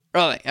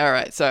Rolling. All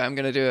right. So I'm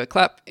going to do a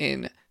clap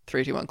in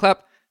 3, 2, 1,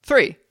 clap.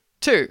 3,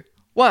 2,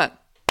 1.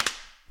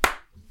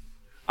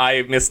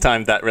 I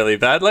mistimed that really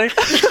badly.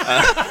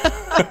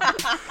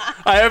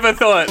 I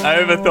overthought.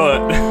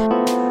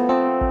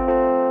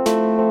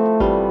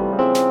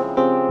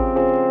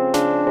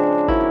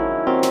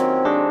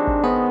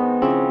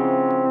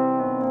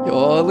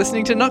 You're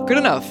listening to Not Good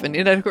Enough, an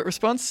inadequate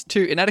response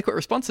to inadequate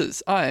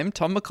responses. I'm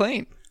Tom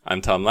McLean. I'm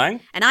Tom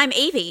Lang. And I'm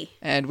Evie.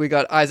 And we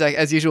got Isaac,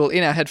 as usual,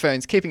 in our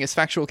headphones, keeping us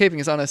factual,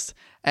 keeping us honest.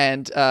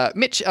 And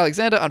Mitch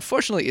Alexander,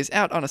 unfortunately, is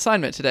out on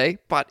assignment today.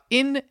 But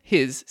in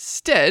his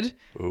stead,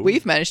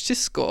 we've managed to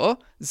score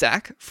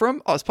Zach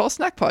from Ozpol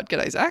Snack Pod.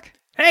 G'day, Zach.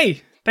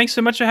 Hey, thanks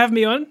so much for having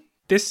me on.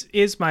 This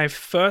is my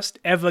first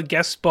ever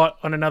guest spot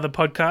on another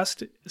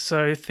podcast,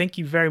 so thank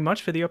you very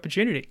much for the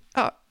opportunity.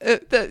 Oh,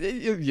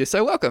 you're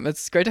so welcome.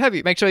 It's great to have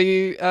you. Make sure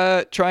you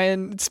try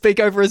and speak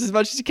over us as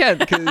much as you can,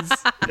 because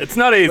it's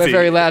not easy. We're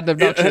very loud and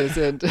obnoxious.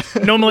 And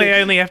normally I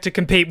only have to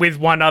compete with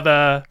one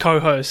other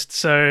co-host,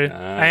 so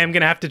I am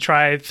going to have to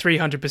try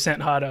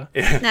 300% harder.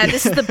 No,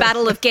 this is the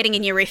battle of getting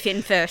in your riff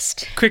in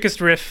first. Quickest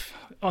riff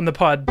on the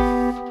pod.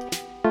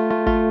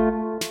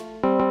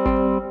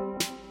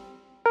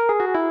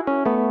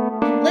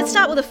 Let's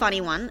start with a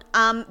funny one.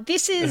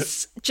 This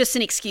is just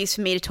an excuse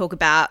for me to talk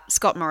about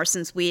Scott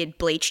Morrison's weird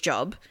bleach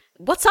job.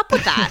 What's up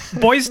with that?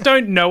 Boys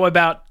don't know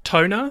about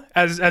toner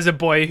as a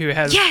boy who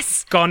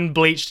has gone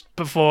bleached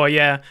before.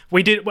 Yeah,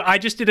 we did. I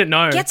just didn't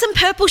know. Get some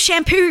purple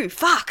shampoo.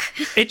 Fuck.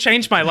 It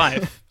changed my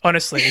life,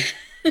 honestly,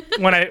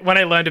 when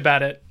I learned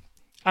about it.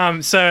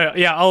 So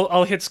yeah,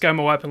 I'll hit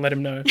ScoMo up and let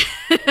him know.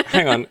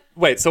 Hang on.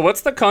 Wait, so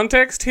what's the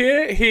context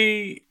here?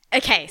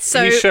 Okay,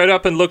 so he showed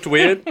up and looked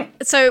weird?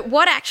 So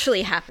what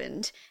actually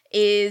happened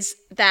is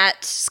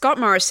that Scott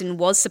Morrison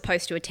was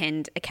supposed to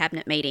attend a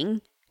cabinet meeting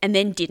and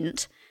then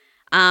didn't,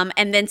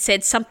 and then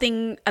said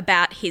something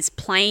about his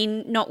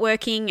plane not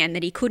working and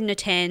that he couldn't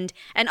attend,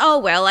 and oh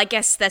well, I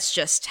guess that's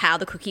just how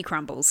the cookie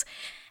crumbles.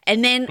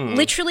 And then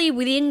literally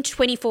within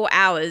 24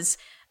 hours,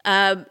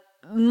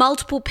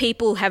 multiple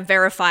people have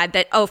verified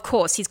that, oh, of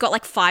course, he's got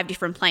like 5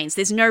 different planes.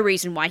 There's no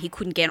reason why he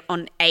couldn't get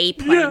on a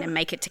plane and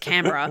make it to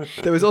Canberra.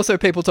 There was also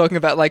people talking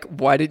about, like,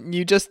 why didn't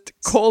you just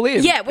call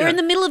in? Yeah, we're in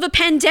the middle of a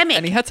pandemic.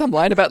 And he had some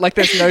line about, like,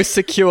 there's no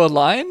secure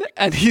line.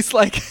 And he's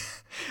like,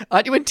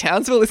 aren't you in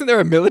Townsville? Isn't there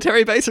a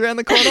military base around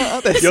the corner?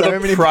 Aren't there You're so the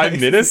many Prime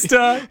places?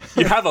 Minister?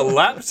 You have a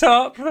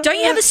laptop? Don't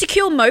you have a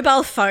secure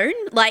mobile phone?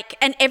 Like,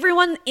 and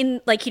everyone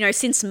in, like, you know,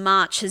 since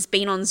March has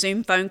been on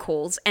Zoom phone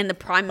calls, and the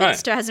Prime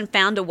Minister hasn't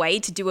found a way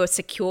to do a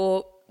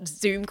secure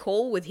Zoom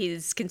call with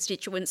his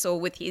constituents or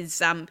with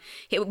his other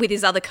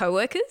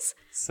co-workers.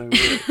 So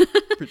weird.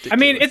 I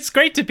mean, it's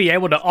great to be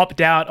able to opt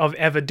out of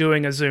ever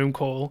doing a Zoom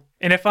call.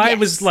 And if I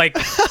was like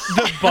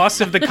the boss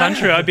of the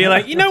country, I'd be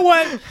like, you know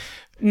what?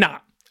 Nah,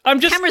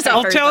 I'm just. Cameras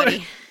off,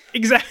 everybody.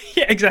 Exactly.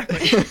 Yeah,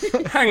 exactly.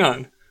 Hang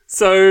on.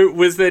 So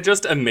was there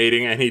just a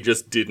meeting and he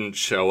just didn't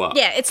show up?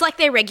 Yeah, it's like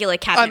their regular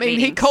cabinet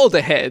meetings. He called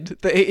ahead.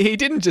 He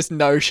didn't just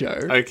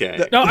no-show.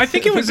 Okay. No, I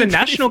think it was a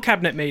national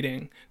cabinet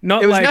meting.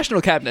 Not It was like,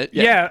 national cabinet.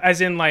 Yeah,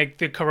 as in like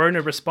the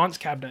corona response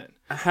cabinet.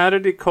 How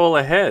did he call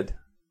ahead?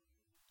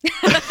 It's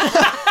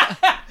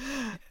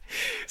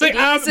like,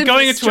 I'm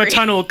going into a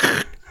tunnel.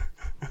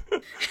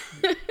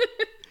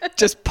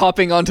 Just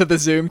popping onto the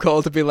Zoom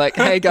call to be like,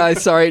 hey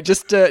guys, sorry,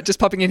 just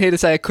popping in here to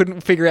say I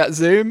couldn't figure out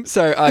Zoom,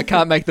 so I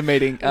can't make the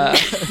meeting.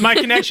 My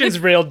connection's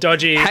real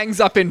dodgy. Hangs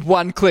up in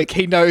one click.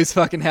 He knows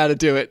fucking how to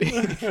do it.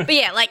 But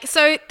yeah, like,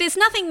 so there's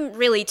nothing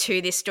really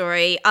to this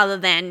story other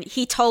than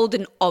he told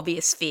an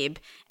obvious fib,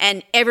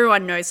 and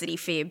everyone knows that he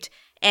fibbed.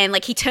 And,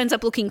 like, he turns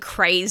up looking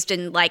crazed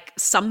and, like,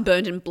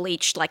 sunburned and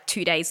bleached, like,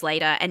 2 days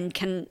later and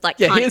can, like,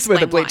 Yeah, can't here's where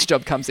the explain bleach why.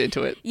 job comes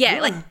into it. Yeah,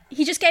 like,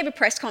 he just gave a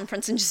press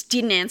conference and just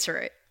didn't answer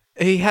it.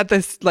 He had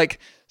this, like,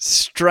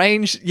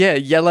 strange,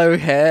 yellow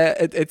hair.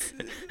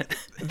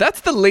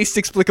 That's the least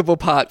explicable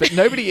part, but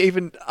nobody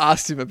even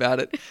asked him about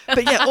it.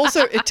 But yeah,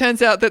 also, it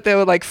turns out that there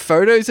were, like,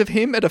 photos of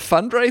him at a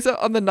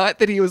fundraiser on the night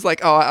that he was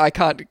like, oh, I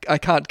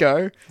can't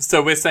go.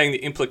 So we're saying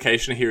the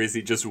implication here is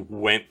he just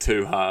went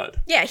too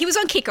hard. Yeah, he was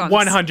on kick-ons.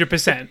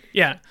 100%.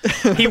 Yeah.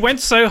 He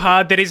went so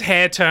hard that his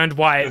hair turned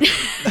white.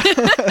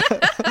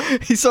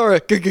 He saw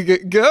a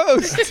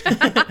ghost.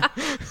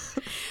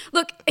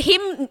 Look,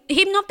 him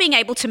not being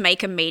able to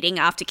make a meeting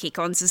after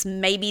kick-ons is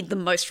maybe the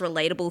most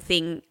relatable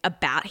thing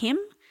about him.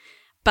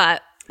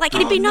 But, like,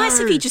 it'd be nice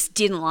if he just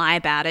didn't lie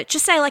about it.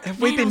 Just say, like,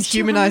 We've been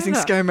humanizing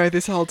ScoMo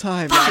this whole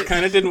time. I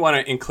kind of didn't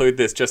want to include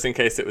this just in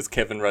case it was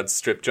Kevin Rudd's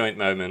strip joint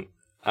moment.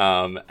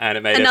 And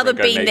it made another everyone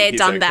go, been maybe there, he's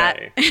done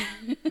okay. that.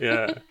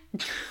 Yeah.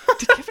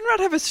 Did Kevin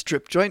Rudd have a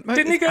strip joint moment?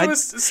 Didn't he go to a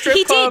strip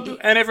He club did.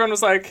 and everyone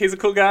was like, he's a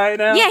cool guy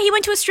now? Yeah, he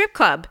went to a strip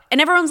club. And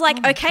everyone's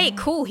like, okay,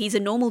 cool, he's a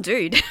normal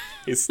dude.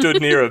 He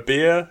stood near a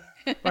beer.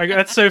 Like,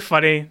 that's so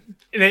funny.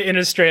 In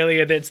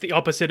Australia, that's the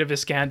opposite of a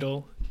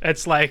scandal.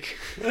 It's like,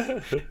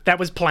 that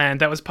was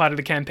planned. That was part of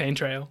the campaign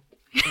trail.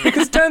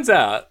 Because turns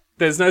out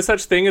there's no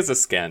such thing as a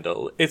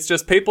scandal. It's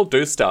just people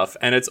do stuff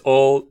and it's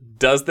all,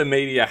 does the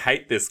media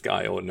hate this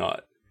guy or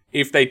not?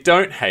 If they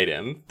don't hate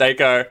him, they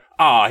go,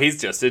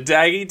 he's just a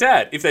daggy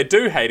dad. If they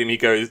do hate him,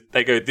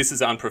 they go, this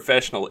is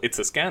unprofessional. It's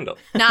a scandal.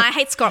 No, I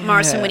hate Scott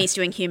Morrison when he's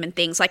doing human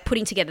things. Like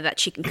putting together that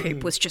chicken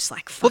coop was just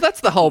like, fuck. Well,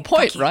 that's the whole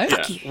point,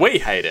 right? Yeah, we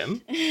hate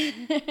him.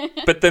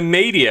 But the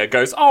media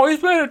goes,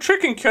 he's made a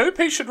chicken coop.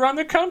 He should run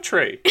the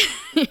country.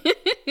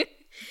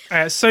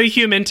 So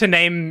human to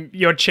name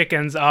your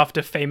chickens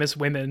after famous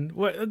women.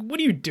 What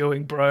are you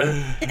doing, bro?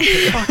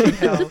 Fucking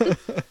hell.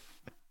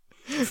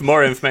 For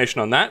more information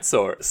on that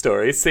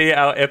story, see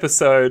our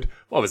episode,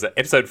 what was it,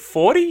 episode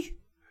 40?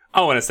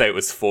 I want to say it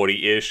was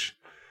 40-ish.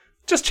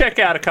 Just check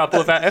out a couple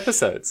of our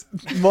episodes.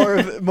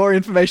 More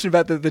information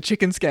about the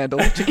chicken scandal,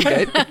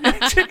 Chickengate.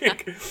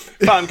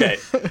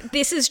 Farmgate.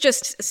 This is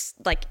just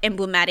like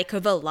emblematic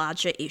of a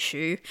larger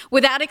issue.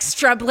 Without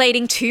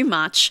extrapolating too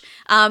much,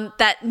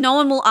 that no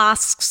one will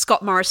ask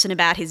Scott Morrison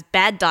about his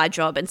bad dye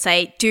job and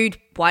say, dude,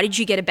 why did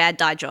you get a bad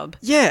dye job?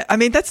 Yeah, I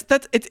mean,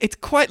 it's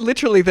quite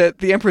literally the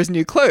Emperor's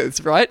New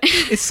Clothes, right?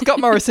 Is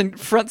Scott Morrison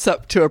fronts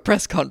up to a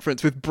press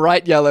conference with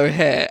bright yellow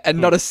hair and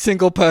not a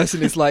single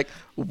person is like,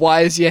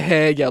 why is your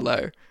hair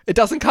yellow? It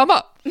doesn't come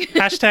up.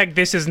 Hashtag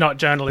this is not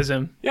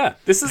journalism. Yeah,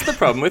 this is the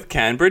problem with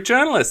Canberra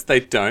journalists. They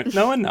don't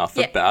know enough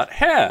about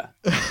hair.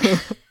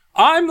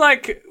 I'm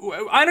like,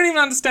 I don't even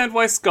understand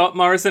why Scott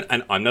Morrison,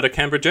 and I'm not a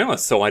Canberra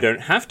journalist, so I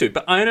don't have to,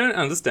 but I don't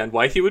understand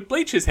why he would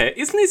bleach his hair.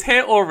 Isn't his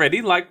hair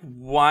already like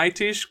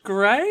whitish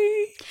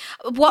grey?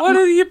 What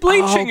are you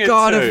bleaching it to? Oh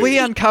God, have we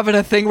uncovered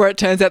a thing where it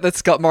turns out that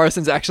Scott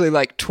Morrison's actually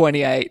like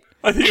 28?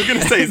 I think you're going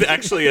to say he's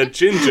actually a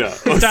ginger.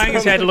 He's dyeing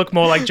his hair to look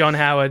more like John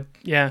Howard.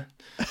 Yeah.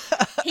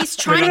 He's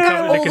trying to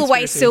go all the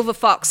way Silver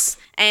Fox,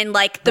 and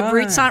like the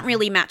roots aren't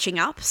really matching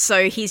up,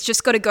 so he's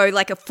just got to go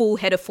like a full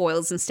head of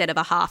foils instead of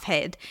a half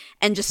head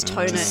and just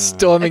tone it.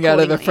 Storming out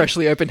of a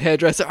freshly opened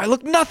hairdresser. I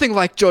look nothing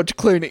like George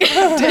Clooney.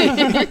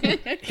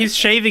 He's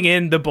shaving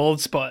in the bald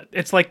spot.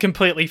 It's like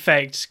completely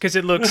faked because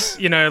it looks,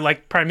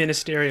 like prime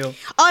ministerial.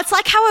 Oh, it's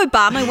like how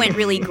Obama went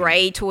really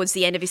grey towards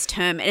the end of his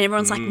term, and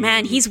everyone's like,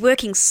 man, he's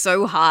working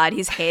so hard.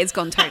 His hair's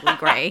gone totally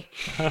grey.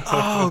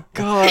 Oh,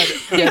 God.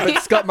 Yeah,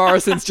 but Scott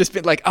Morrison's just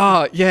been like,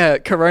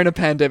 corona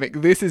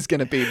pandemic. This is going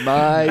to be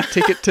my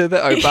ticket to the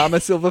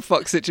Obama Silver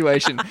Fox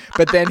situation.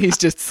 But then he's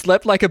just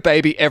slept like a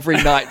baby every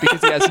night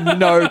because he has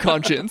no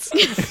conscience.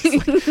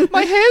 Like,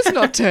 my hair's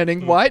not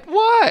turning white.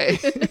 Why?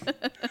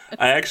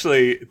 I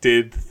actually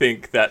did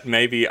think that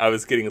maybe I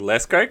was getting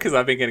less grey because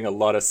I've been getting a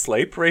lot of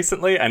sleep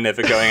recently and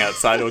never going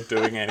outside or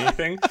doing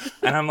anything.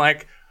 And I'm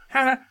like,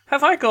 Hannah,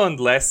 have I gone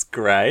less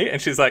grey?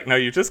 And she's like, no,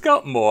 you've just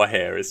got more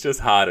hair. It's just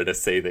harder to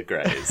see the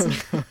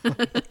greys.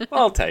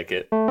 Well, I'll take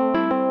it.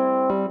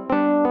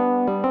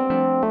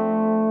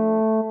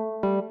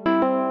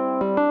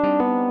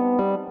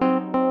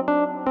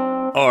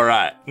 All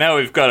right, now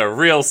we've got a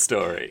real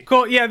story.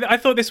 Cool. Yeah, I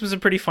thought this was a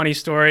pretty funny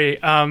story,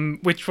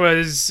 which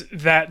was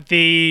that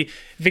the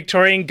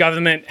Victorian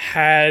government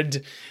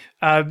had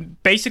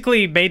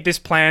basically made this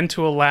plan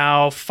to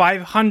allow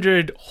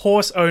 500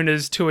 horse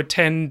owners to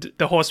attend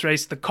the horse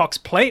race, the Cox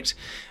Plate,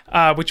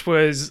 which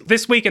was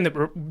this weekend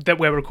that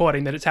we're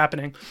recording, that it's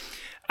happening.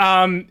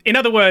 In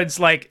other words,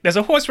 like, there's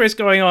a horse race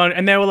going on,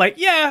 and they were like,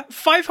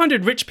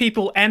 500 rich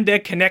people and their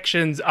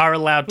connections are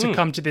allowed to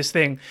come to this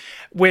thing,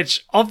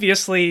 which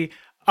obviously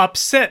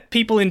upset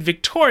people in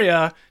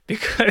Victoria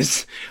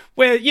because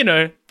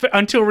we're,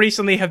 until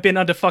recently have been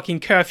under fucking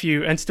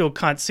curfew and still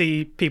can't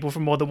see people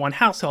from more than one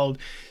household.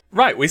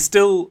 Right, we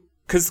still...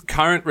 Because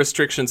current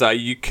restrictions are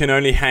you can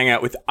only hang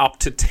out with up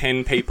to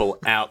 10 people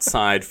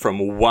outside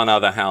from one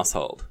other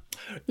household.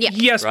 Yeah.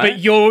 Yes, right? but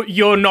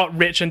you're not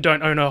rich and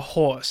don't own a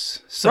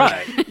horse. So,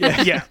 right.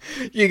 Yeah.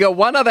 You got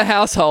one other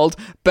household,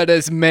 but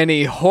as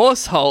many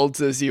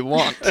horseholds as you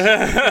want.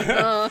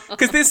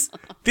 Because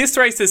this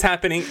race is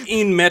happening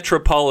in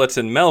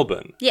metropolitan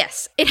Melbourne.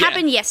 Yes, it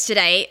happened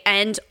yesterday,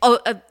 and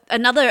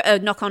another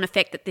knock-on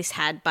effect that this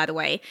had, by the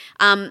way,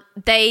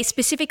 they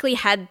specifically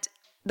had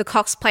the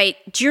Cox Plate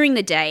during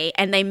the day,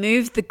 and they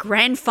moved the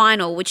grand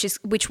final,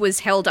 which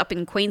was held up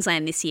in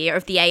Queensland this year,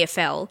 of the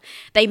AFL.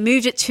 They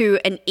moved it to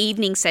an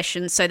evening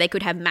session so they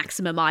could have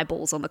maximum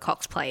eyeballs on the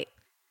Cox Plate.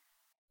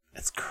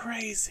 That's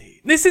crazy.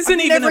 This isn't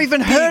I've never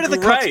even heard of the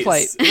Cox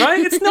Plate,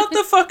 right? It's not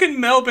the fucking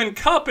Melbourne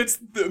Cup. It's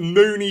the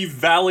Moonee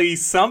Valley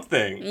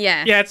something.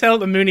 Yeah. Yeah, it's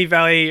held at the Moonee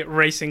Valley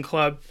Racing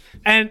Club.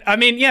 And, I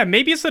mean,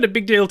 maybe it's not a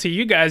big deal to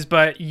you guys,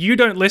 but you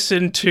don't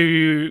listen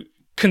to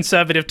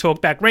conservative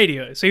talkback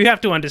radio, so you have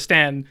to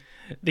understand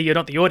that you're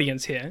not the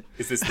audience here.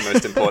 Is this the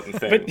most important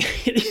thing?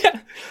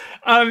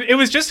 But, it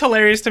was just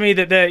hilarious to me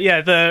that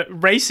the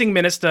racing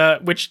minister,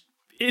 which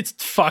it's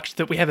fucked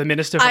that we have a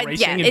minister for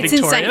racing in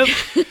Victoria.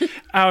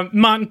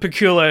 Martin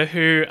Pakula,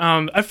 who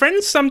a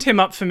friend summed him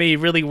up for me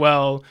really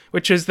well,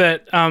 which is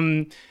that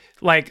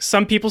like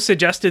some people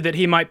suggested that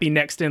he might be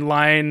next in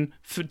line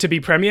to be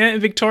premier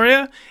in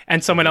Victoria,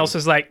 and someone else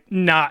was like,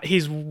 nah,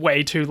 he's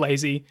way too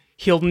lazy.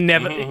 it'll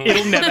never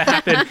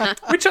happen.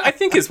 Which I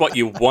think is what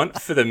you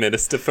want for the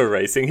Minister for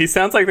Racing. He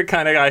sounds like the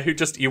kind of guy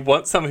you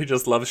want someone who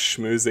just loves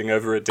schmoozing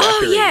over a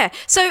daiquiri. Oh, yeah.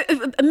 So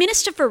a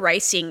Minister for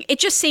Racing, it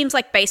just seems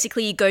like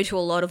basically you go to a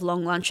lot of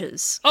long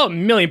lunches. Oh,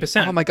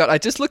 1,000,000%. Oh my God, I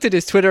just looked at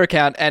his Twitter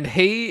account and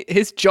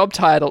his job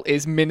title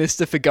is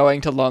Minister for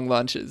Going to Long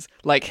Lunches.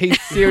 Like,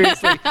 he's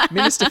seriously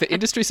Minister for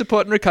Industry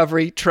Support and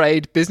Recovery,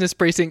 Trade, Business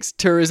Precincts,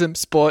 Tourism,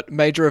 Sport,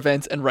 Major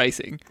Events and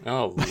Racing.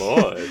 Oh,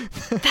 Lord.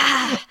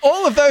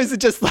 All of those are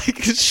just like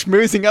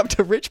schmoozing up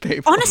to rich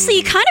people. Honestly,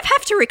 you kind of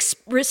have to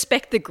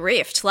respect the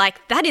grift.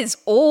 Like, that is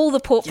all the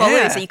portfolios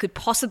Yeah. that you could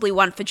possibly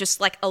want for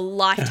just like a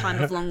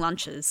lifetime of long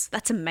lunches.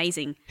 That's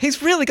amazing.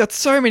 He's really got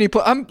so many.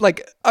 I'm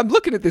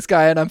looking at this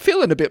guy and I'm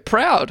feeling a bit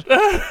proud.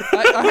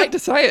 I hate to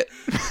say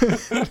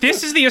it.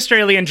 This is the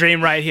Australian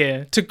dream right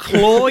here, to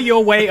claw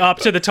your way up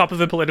to the top of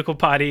a political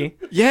party.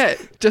 Yeah,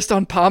 just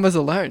on Palmer's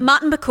alone.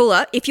 Martin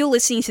Bakula, if you're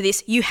listening to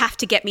this, you have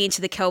to get me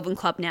into the Kelvin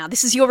Club now.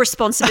 This is your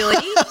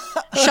responsibility.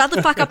 Shut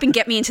the fuck up and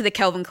get me into the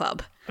Kelvin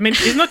Club. I mean,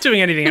 he's not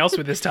doing anything else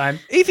with this time.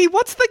 Evie,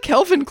 what's the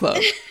Kelvin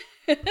Club?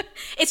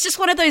 It's just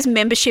one of those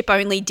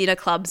membership-only dinner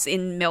clubs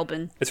in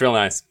Melbourne. It's real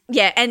nice.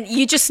 Yeah, and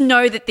you just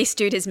know that this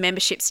dude has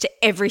memberships to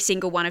every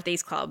single one of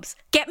these clubs.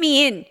 Get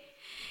me in.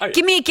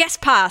 Give me a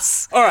guest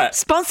pass. All right.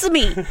 Sponsor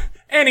me.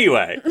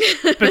 Anyway.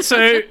 But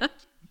so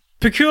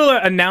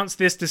Pakula announced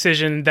this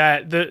decision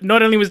that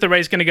not only was the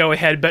race going to go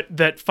ahead, but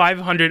that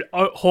 500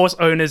 horse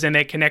owners and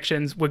their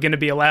connections were going to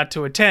be allowed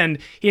to attend.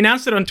 He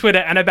announced it on Twitter,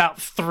 and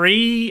about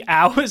 3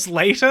 hours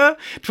later,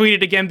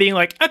 tweeted again being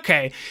like,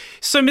 okay,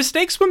 so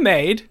mistakes were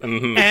made.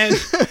 Mm-hmm.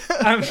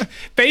 And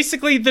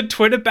basically the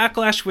Twitter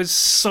backlash was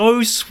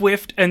so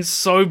swift and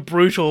so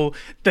brutal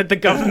that the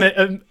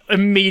government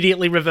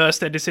immediately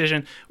reversed their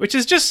decision, which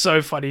is just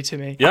so funny to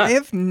me. Yeah. I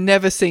have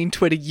never seen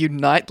Twitter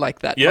unite like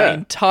that. Yeah. My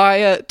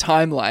entire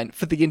timeline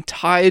for the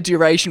entire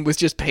duration was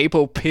just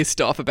people pissed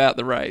off about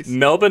the race.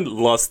 Melbourne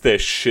lost their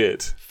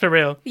shit. For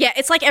real. Yeah,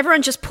 it's like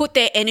everyone just put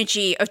their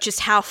energy of just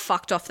how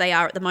fucked off they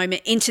are at the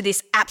moment into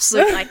this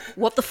absolute, like,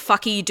 what the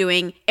fuck are you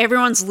doing?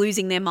 Everyone's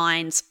losing their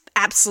minds.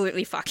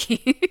 Absolutely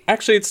fucking.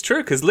 Actually, it's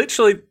true, because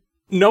literally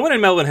no one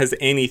in Melbourne has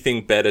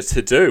anything better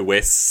to do.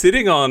 We're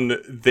sitting on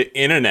the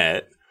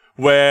internet.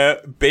 We're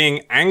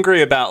being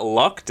angry about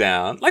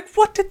lockdown. Like,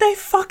 what did they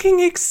fucking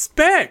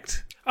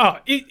expect? Oh,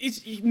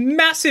 it's a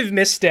massive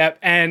misstep,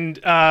 and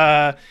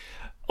I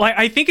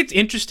think it's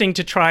interesting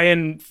to try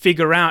and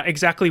figure out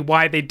exactly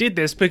why they did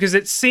this, because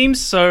it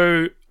seems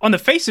so, on the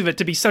face of it,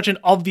 to be such an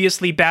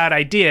obviously bad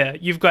idea.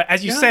 You've got,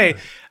 as you say,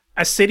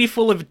 a city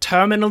full of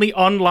terminally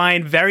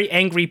online, very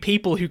angry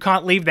people who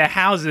can't leave their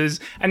houses,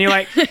 and you're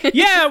like,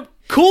 yeah,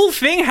 cool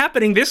thing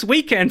happening this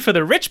weekend for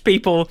the rich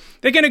people.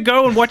 They're going to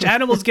go and watch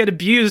animals get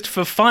abused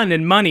for fun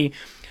and money.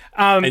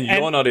 And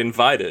you're not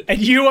invited. And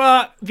you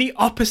are the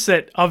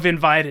opposite of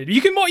invited.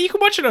 You can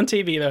watch it on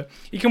TV, though.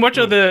 You can watch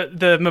all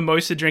the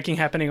mimosa drinking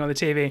happening on the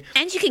TV.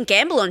 And you can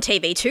gamble on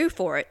TV too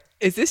for it.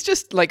 Is this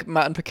just like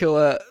Martin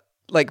Pakula,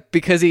 like,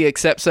 because he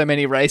accepts so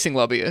many racing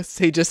lobbyists,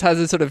 he just has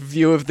a sort of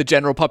view of the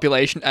general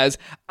population as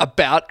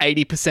about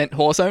 80%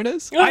 horse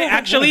owners? I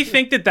actually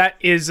think that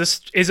is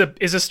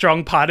a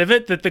strong part of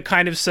it, that the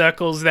kind of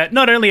circles that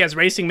not only as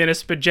racing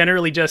minister, but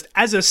generally just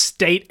as a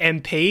state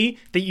MP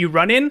that you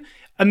run in,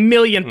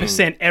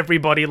 1,000,000%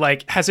 everybody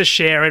like has a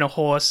share in a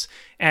horse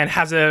and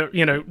has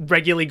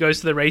regularly goes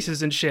to the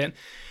races and shit.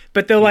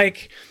 But the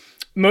like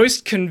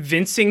most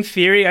convincing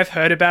theory I've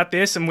heard about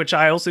this, and which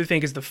I also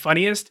think is the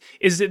funniest,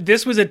 is that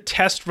this was a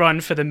test run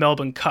for the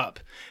Melbourne Cup.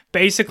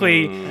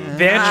 Basically,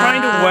 they're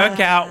trying to work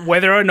out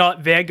whether or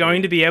not they're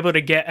going to be able to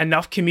get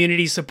enough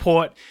community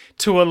support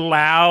to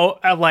allow,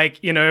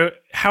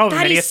 however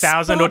many,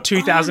 1,000 or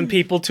 2,000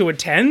 people to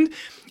attend.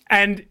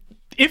 And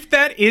if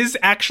that is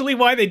actually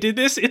why they did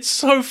this, it's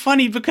so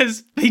funny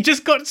because they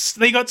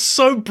got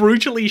so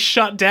brutally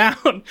shut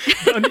down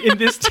in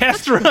this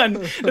test run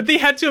that they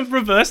had to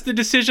reverse the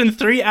decision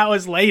 3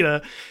 hours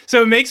later.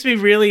 So it makes me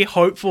really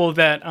hopeful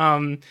that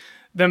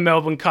the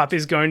Melbourne Cup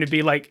is going to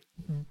be like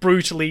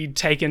brutally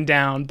taken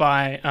down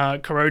by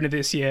Corona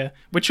this year,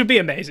 which would be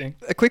amazing.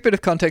 A quick bit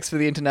of context for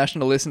the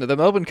international listener. The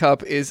Melbourne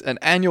Cup is an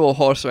annual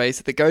horse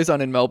race that goes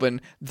on in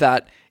Melbourne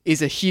that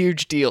is a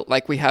huge deal.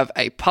 Like, we have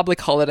a public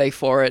holiday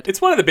for it.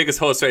 It's one of the biggest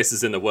horse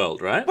races in the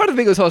world, right? One of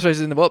the biggest horse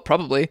races in the world,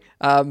 probably.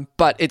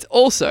 But it's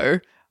also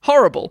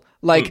horrible.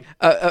 Like,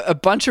 a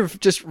bunch of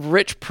just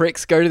rich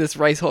pricks go to this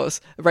race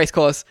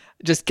course,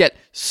 just get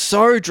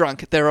so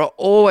drunk. There are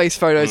always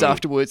photos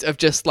afterwards of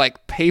just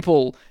like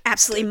people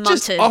Absolutely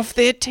just munted. off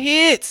their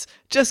tits,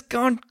 just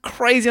gone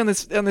crazy on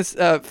this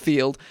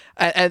field,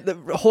 and the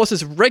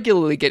horses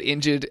regularly get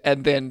injured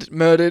and then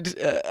murdered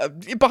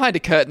behind a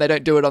curtain. They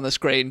don't do it on the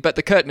screen, but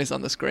the curtain is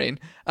on the screen.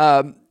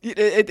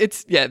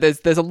 There's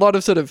a lot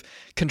of sort of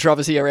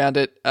controversy around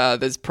it.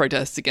 There's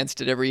protests against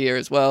it every year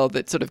as well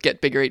that sort of get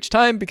bigger each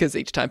time, because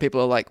each time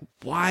people are like,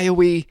 why are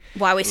we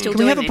still can doing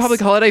we have this? a public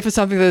holiday for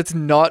something that's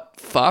not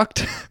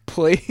fucked,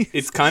 please?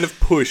 It's kind of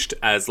pushed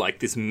as like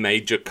this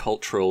major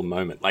cultural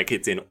moment. Like,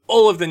 it's in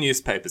all of the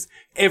newspapers.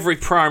 Every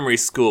primary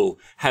school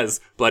has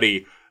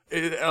bloody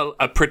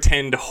a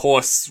pretend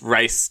horse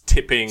race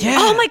tipping. Yeah.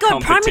 Oh my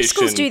God, primary competition.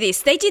 schools do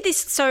this. They did this.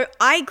 So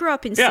I grew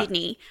up in Yeah.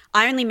 Sydney.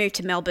 I only moved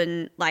to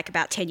Melbourne like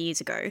about 10 years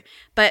ago.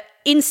 But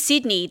in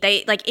Sydney,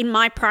 they like in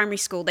my primary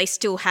school, they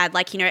still had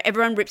like,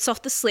 everyone rips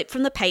off the slip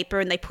from the paper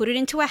and they put it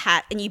into a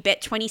hat and you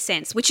bet 20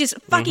 cents, which is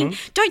fucking,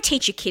 don't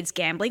teach your kids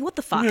gambling. What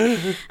the fuck?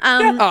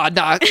 Oh,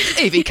 no.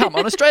 Evie, come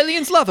on.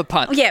 Australians love a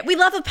punt. Yeah, we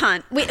love a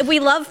punt. We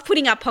love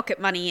putting our pocket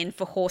money in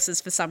for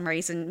horses for some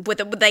reason,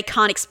 but they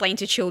can't explain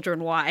to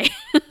children why.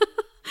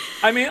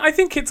 I mean, I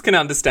think kids can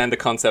understand the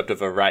concept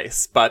of a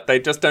race, but they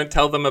just don't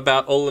tell them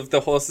about all of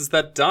the horses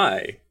that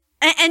die.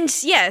 And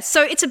yeah,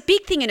 so it's a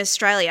big thing in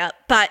Australia,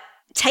 but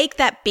take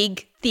that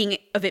big thing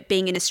of it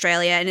being in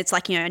Australia and it's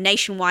like, a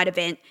nationwide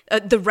event.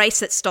 The race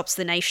that stops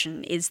the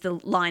nation is the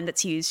line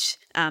that's used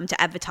to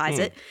advertise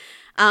it.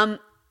 And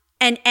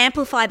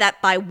amplify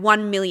that by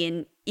 1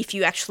 million if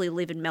you actually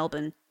live in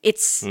Melbourne.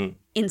 It's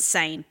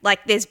insane.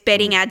 Like there's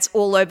betting ads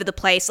all over the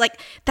place. Like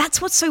that's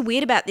what's so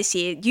weird about this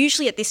year.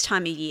 Usually at this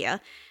time of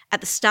year, at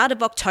the start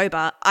of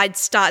October, I'd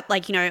start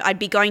I'd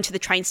be going to the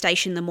train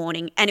station in the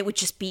morning and it would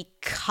just be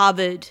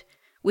covered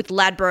with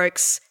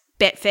Ladbrokes,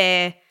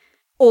 Betfair,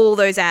 all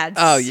those ads.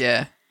 Oh,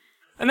 yeah.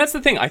 And that's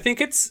the thing. I think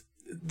it's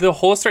the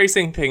horse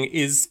racing thing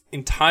is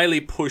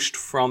entirely pushed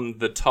from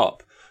the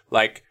top.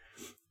 Like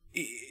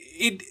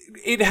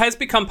it has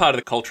become part of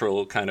the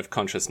cultural kind of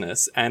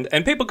consciousness and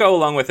people go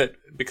along with it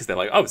because they're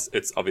like, oh,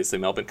 it's obviously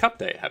Melbourne Cup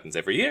Day. It happens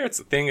every year. It's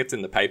a thing. It's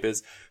in the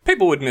papers.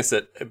 People would miss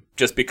it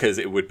just because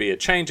it would be a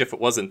change if it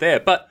wasn't there.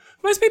 But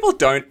most people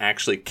don't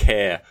actually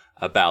care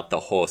about the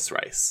horse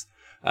race.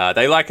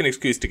 They like an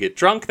excuse to get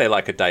drunk. They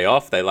like a day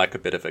off. They like a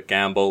bit of a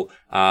gamble.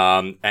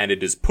 And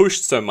it is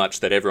pushed so much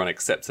that everyone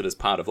accepts it as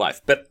part of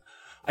life. But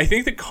I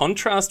think the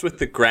contrast with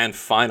the grand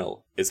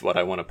final is what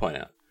I want to point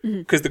out.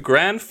 Because the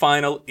grand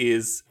final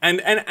is, and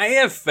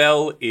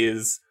AFL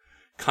is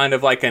kind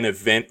of like an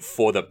event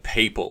for the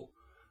people.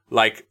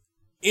 Like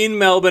in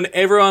Melbourne,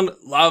 everyone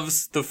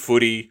loves the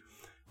footy.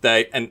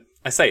 And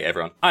I say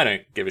everyone, I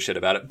don't give a shit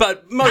about it,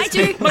 but most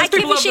people love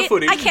the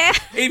footy. I care.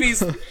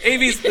 Evie's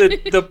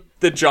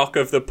the jock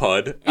of the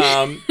pod.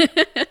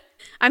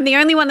 I'm the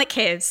only one that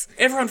cares.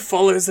 Everyone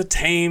follows a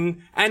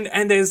team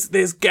and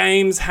there's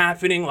games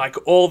happening like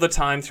all the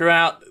time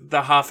throughout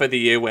the half of the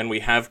year when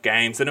we have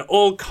games and it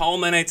all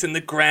culminates in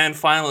the grand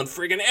final and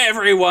friggin'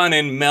 everyone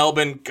in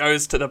Melbourne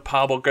goes to the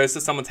pub or goes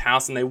to someone's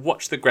house and they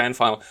watch the grand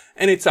final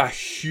and it's a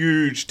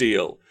huge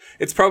deal.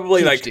 It's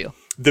probably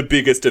the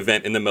biggest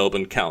event in the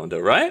Melbourne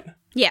calendar, right?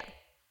 Yeah.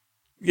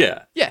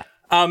 Yeah. Yeah.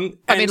 I mean,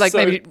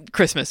 maybe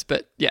Christmas,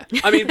 but yeah.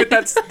 I mean, but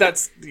that's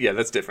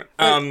different.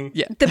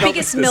 Yeah. The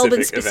biggest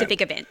Melbourne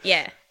specific event.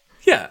 Yeah.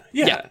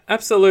 Yeah,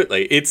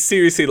 absolutely. It's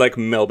seriously like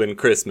Melbourne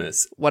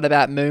Christmas. What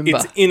about Moomba?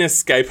 It's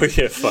inescapable.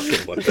 Yeah,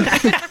 fucking what about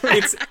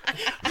it's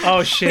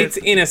Oh, shit. It's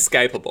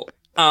inescapable.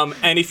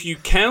 And if you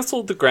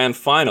cancelled the grand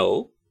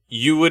final,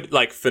 you would,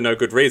 like, for no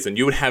good reason,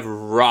 you would have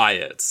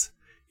riots.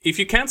 If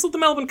you cancelled the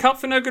Melbourne Cup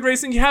for no good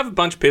reason, you have a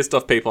bunch of pissed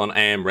off people on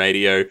AM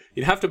radio.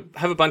 You'd have to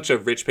have a bunch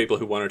of rich people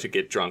who wanted to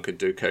get drunk and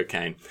do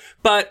cocaine.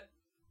 But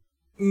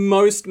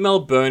most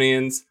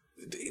Melburnians,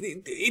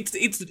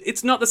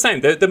 it's not the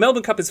same. The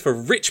Melbourne Cup is for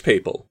rich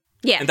people.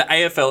 Yeah. And the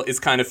AFL is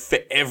kind of for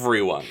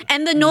everyone.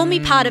 And the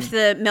normie part of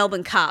the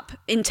Melbourne Cup,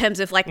 in terms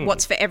of like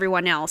what's for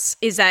everyone else,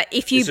 is that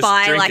if you It's just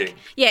buy drinking.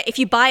 if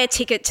you buy a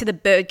ticket to the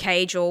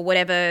Birdcage or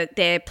whatever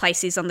their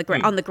place is on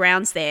the on the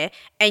grounds there,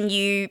 and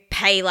you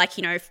pay like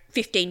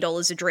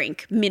 $15 a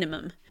drink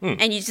minimum,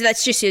 and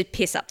that's just your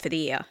piss up for the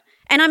year.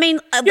 And I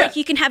mean, like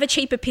you can have a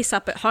cheaper piss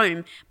up at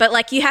home, but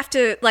like you have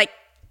to like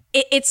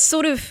it's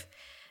sort of.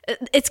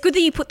 It's good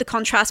that you put the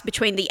contrast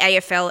between the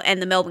AFL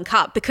and the Melbourne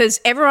Cup because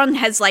everyone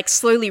has like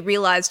slowly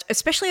realised,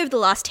 especially over the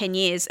last 10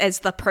 years as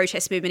the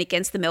protest movement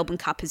against the Melbourne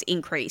Cup has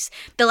increased.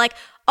 They're like,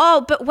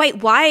 oh, but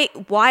wait, why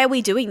are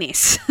we doing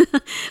this?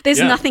 There's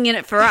nothing in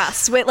it for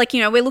us. We're like,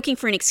 we're looking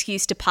for an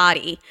excuse to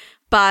party,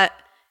 but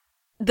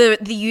the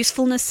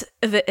usefulness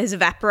of it has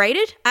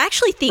evaporated. I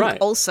actually think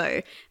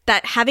also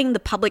that having the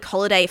public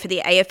holiday for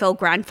the AFL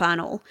Grand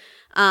Final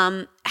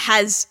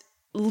has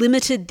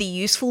limited the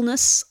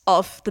usefulness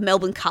of the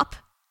Melbourne Cup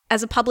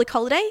as a public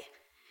holiday.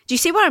 Do you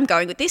see where I'm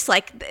going with this?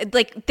 Like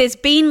there's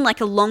been like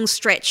a long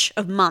stretch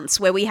of months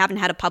where we haven't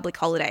had a public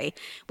holiday.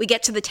 We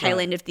get to the tail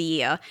end of the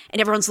year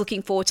and everyone's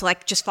looking forward to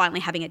like just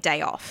finally having a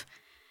day off.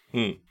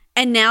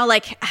 And now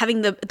like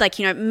having the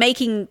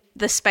making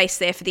the space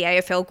there for the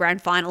AFL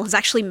Grand Final has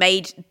actually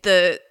made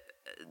the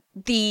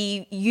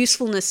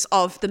usefulness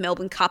of the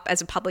Melbourne Cup as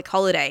a public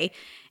holiday.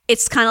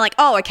 It's kind of like,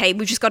 oh, okay,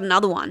 we've just got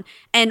another one.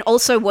 And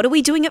also, what are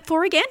we doing it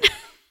for again?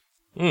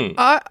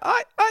 I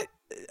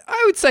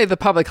would say the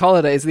public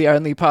holiday is the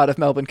only part of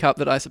Melbourne Cup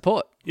that I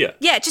support. Yeah.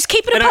 Yeah, just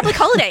keep it a public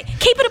holiday.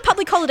 Keep it a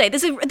public holiday.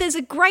 There's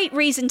a great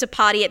reason to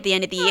party at the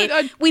end of the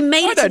year. We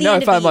made it to the end of the year. I don't know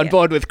if I'm on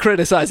board with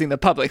criticising the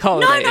public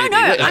holiday. No.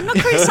 I'm not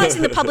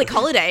criticising the public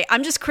holiday.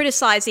 I'm just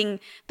criticising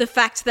the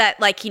fact that,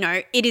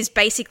 it is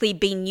basically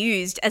being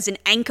used as an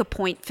anchor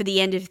point for the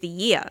end of the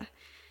year.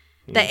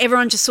 That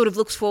everyone just sort of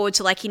looks forward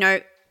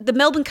to, the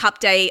Melbourne Cup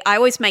Day. I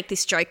always make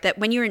this joke that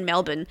when you're in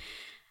Melbourne,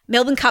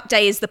 Melbourne Cup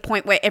Day is the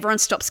point where everyone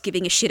stops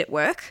giving a shit at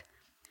work.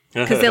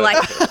 Because they're like,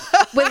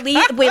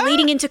 we're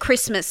leading into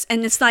Christmas,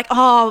 and it's like,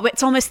 oh,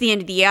 it's almost the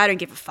end of the year. I don't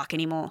give a fuck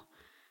anymore.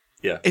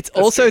 Yeah. It's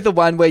also the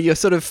one where you're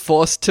sort of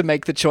forced to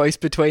make the choice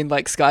between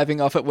like skiving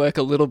off at work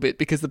a little bit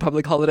because the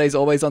public holiday is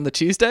always on the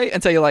Tuesday.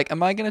 And so you're like,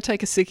 am I going to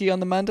take a sickie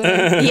on the Monday?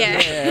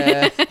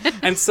 Yeah.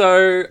 And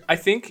so I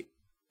think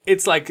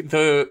it's like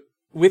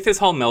with this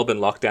whole Melbourne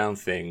lockdown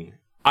thing,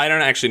 I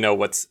don't actually know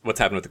what's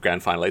happened with the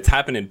grand final. It's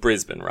happened in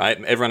Brisbane,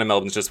 right? Everyone in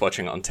Melbourne's just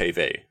watching it on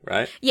TV,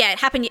 right? Yeah, it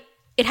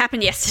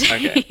happened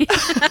yesterday.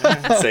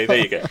 Okay. See, there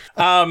you go.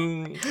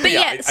 But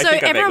yeah, so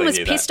think I everyone vaguely was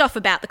knew pissed off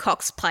about the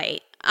Cox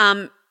Plate,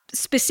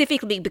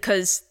 specifically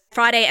because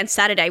Friday and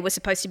Saturday were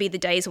supposed to be the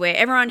days where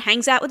everyone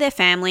hangs out with their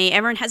family,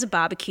 everyone has a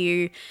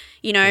barbecue,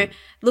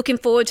 looking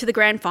forward to the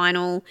grand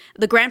final.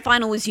 The grand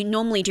final was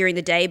normally during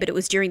the day, but it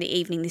was during the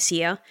evening this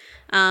year.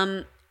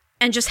 And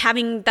just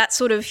having that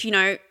sort of,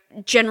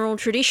 general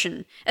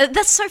tradition.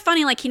 That's so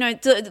funny, like,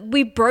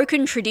 we've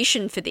broken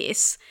tradition for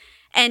this.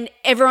 And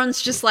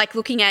everyone's just like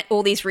looking at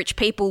all these rich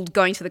people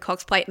going to the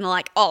Cox Plate and they're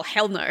like, oh,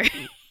 hell no.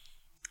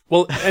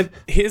 Well, and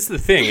here's the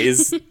thing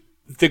is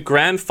the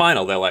grand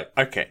final, they're like,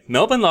 okay,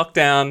 Melbourne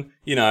lockdown,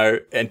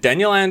 and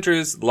Daniel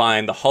Andrews'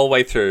 line the whole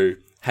way through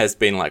has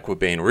been like, we're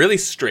being really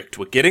strict.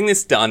 We're getting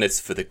this done. It's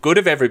for the good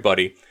of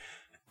everybody.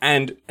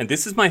 And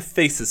this is my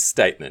thesis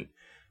statement.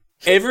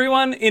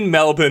 Everyone in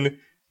Melbourne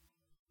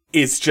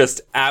is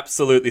just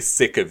absolutely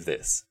sick of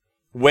this.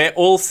 We're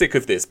all sick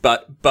of this,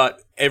 but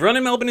everyone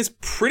in Melbourne is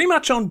pretty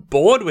much on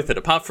board with it,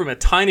 apart from a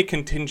tiny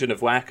contingent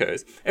of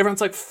wackos. Everyone's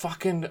like,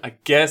 fucking, I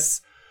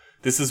guess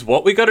this is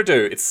what we got to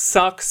do. It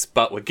sucks,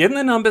 but we're getting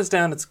the numbers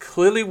down. It's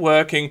clearly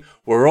working.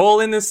 We're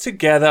all in this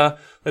together.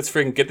 Let's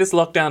freaking get this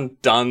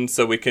lockdown done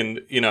so we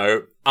can,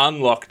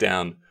 unlock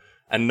down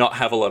and not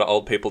have a lot of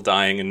old people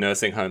dying in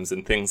nursing homes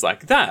and things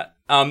like that.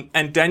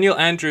 And Daniel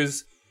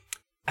Andrews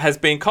has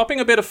been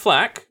copping a bit of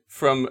flack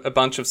from a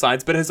bunch of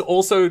sides, but has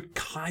also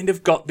kind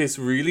of got this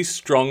really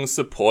strong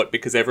support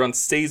because everyone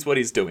sees what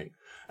he's doing.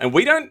 And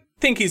we don't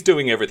think he's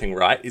doing everything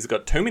right. He's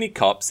got too many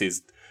cops.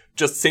 He's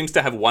just seems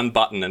to have one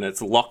button and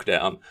it's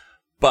lockdown.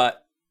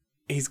 But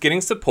he's getting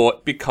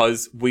support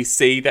because we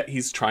see that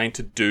he's trying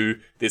to do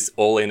this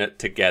all in it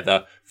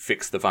together,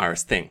 fix the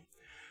virus thing.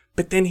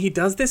 But then he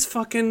does this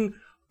fucking,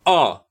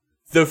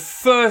 the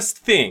first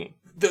thing,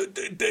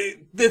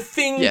 the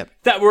thing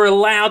that we're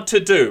allowed to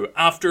do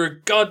after a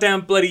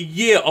goddamn bloody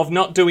year of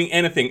not doing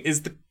anything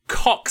is the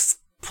Cox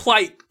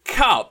Plate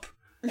Cup.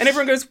 And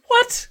everyone goes,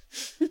 what?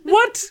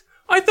 What?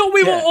 I thought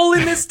we were all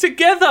in this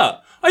together.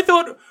 I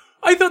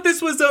thought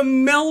this was a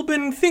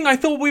Melbourne thing. I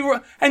thought we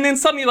were, and then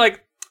suddenly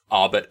like,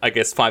 but I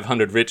guess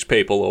 500 rich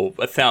people or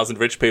 1,000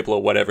 rich people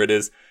or whatever it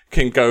is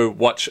can go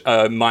watch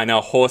a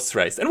minor horse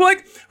race. And we're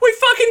like, we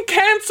fucking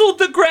cancelled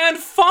the grand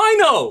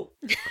final.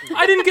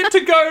 I didn't get to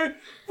go.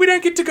 We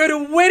don't get to go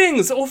to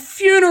weddings or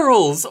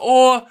funerals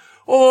or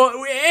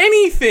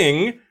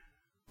anything,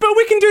 but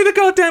we can do the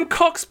goddamn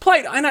Cox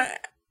Plate. And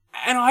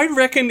I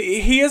reckon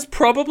he has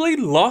probably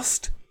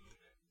lost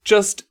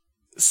just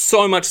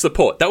so much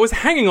support. That was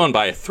hanging on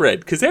by a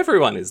thread because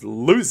everyone is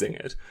losing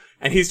it.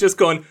 And he's just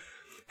gone,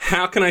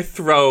 how can I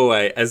throw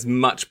away as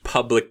much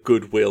public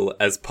goodwill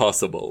as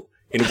possible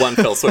in one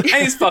fell swoop?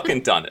 And he's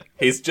fucking done it.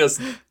 He's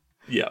just,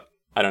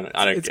 I don't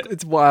get it.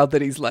 It's wild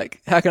that he's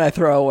like, how can I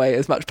throw away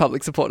as much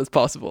public support as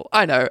possible?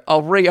 I know,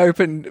 I'll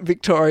reopen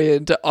Victoria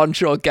to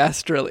onshore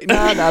gas drilling.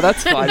 No,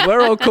 that's fine.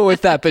 We're all cool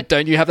with that, but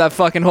don't you have that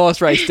fucking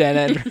horse race, Dan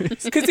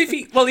Andrews? Because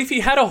if he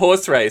had a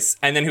horse race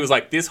and then he was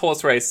like, this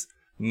horse race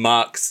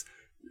marks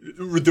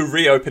the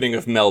reopening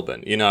of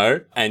Melbourne,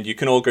 and you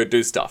can all go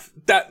do stuff,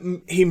 that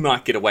he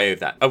might get away with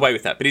that.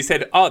 But he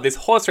said, this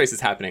horse race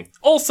is happening.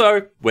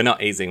 Also, we're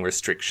not easing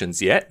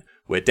restrictions yet.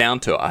 We're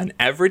down to an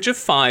average of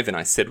 5, and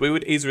I said we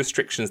would ease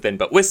restrictions then,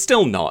 but we're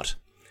still not.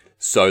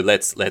 So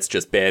let's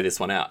just bear this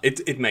one out.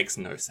 It makes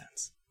no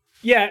sense.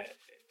 Yeah,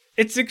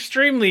 it's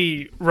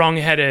extremely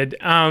wrong-headed.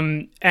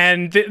 And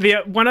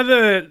the one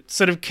other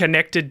sort of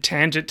connected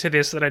tangent to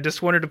this that I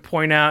just wanted to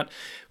point out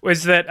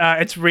was that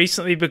it's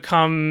recently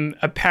become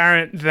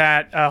apparent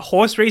that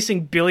horse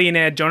racing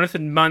billionaire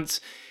Jonathan Muntz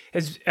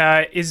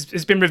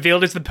has been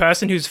revealed as the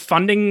person who's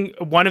funding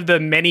one of the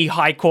many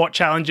high court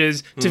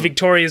challenges to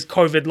Victoria's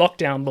COVID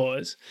lockdown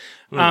laws.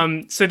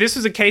 So this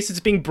was a case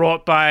that's being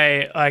brought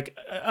by like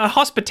a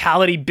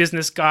hospitality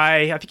business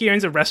guy. I think he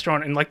owns a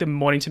restaurant in like the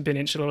Mornington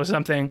Peninsula or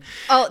something.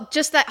 Oh,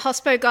 just that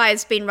hospo guy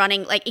has been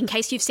running, like, in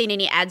case you've seen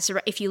any ads,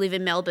 if you live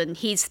in Melbourne,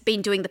 he's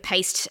been doing the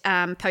paste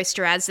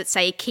poster ads that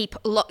say keep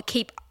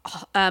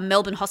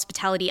Melbourne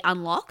hospitality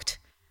unlocked.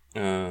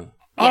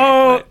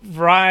 Oh,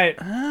 right.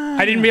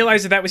 I didn't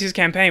realize that was his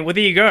campaign. Well,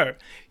 there you go.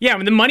 Yeah, I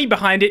mean, the money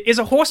behind it is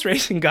a horse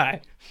racing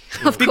guy.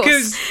 Of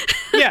course.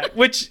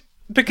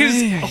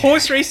 Because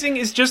horse racing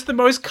is just the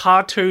most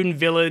cartoon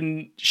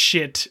villain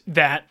shit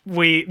that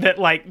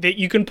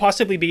you can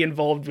possibly be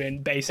involved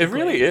in, basically.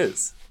 It really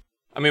is.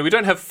 I mean, we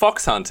don't have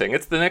fox hunting.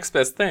 It's the next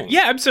best thing.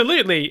 Yeah,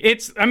 absolutely.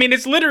 It's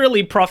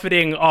literally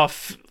profiting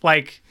off,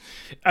 like,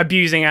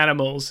 abusing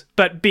animals.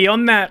 But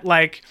beyond that,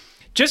 like,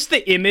 just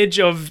the image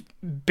of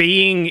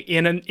being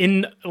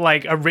in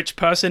like a rich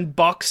person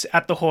box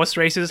at the horse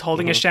races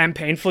holding a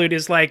champagne flute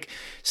is like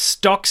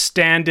stock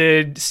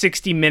standard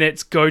 60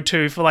 minutes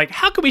go-to for like,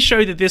 how can we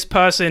show that this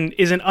person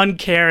is an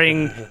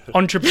uncaring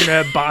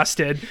entrepreneur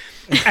bastard?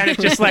 And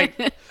it's just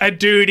like a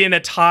dude in a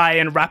tie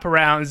and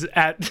wraparounds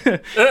at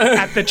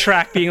the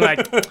track being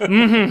like,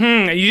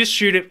 and you just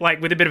shoot it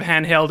like with a bit of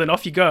handheld and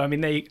off you go. I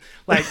mean,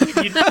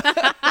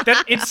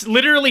 it's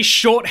literally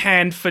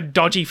shorthand for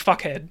dodgy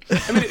fuckhead.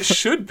 I mean, it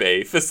should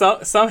be. For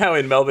somehow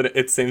in Melbourne,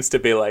 it seems to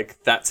be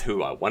like, that's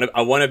who I want to.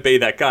 I want to be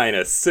that guy in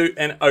a suit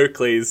and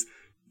Oakleys,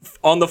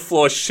 on the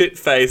floor,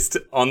 shit-faced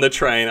on the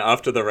train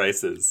after the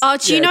races. Oh,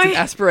 do you know? It's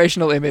an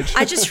aspirational image.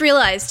 I just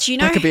realised. Do you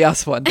know? That could be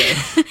us one day.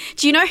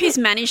 Do you know who's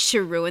managed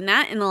to ruin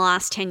that in the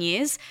last 10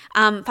 years?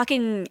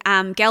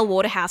 Gail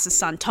Waterhouse's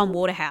son, Tom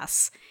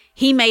Waterhouse.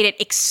 He made it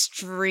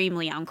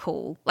extremely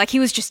uncool. Like, he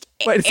was just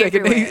Wait a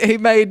second. everywhere. He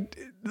made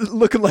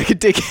looking like a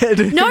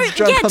dickhead. No, who's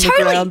drunk yeah, on the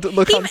totally. ground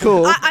look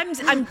uncool.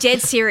 I'm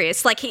dead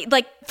serious. Like,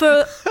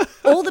 for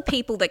all the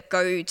people that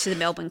go to the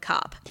Melbourne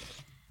Cup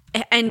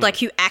and like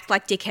who act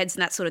like dickheads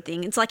and that sort of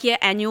thing, it's like, yeah,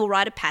 annual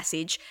rite of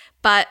passage.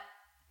 But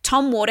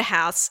Tom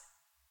Waterhouse,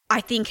 I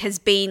think, has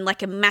been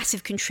like a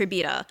massive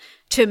contributor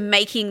to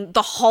making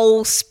the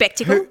whole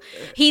spectacle.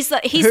 Who is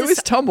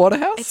Tom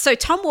Waterhouse? So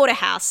Tom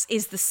Waterhouse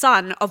is the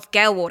son of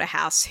Gail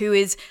Waterhouse, who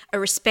is a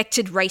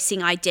respected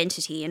racing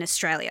identity in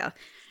Australia.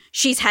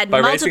 She's had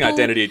By multiple... racing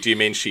identity, do you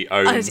mean she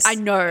owns I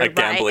know, a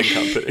gambling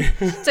company?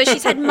 So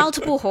she's had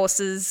multiple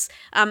horses.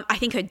 I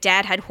think her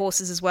dad had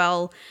horses as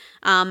well.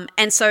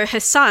 And so her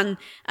son,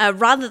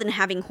 rather than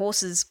having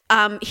horses,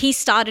 he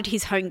started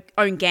his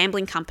own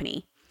gambling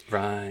company.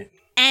 Right.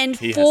 And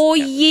for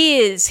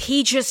years,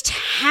 he just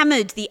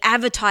hammered the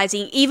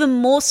advertising, even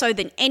more so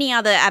than any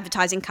other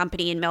advertising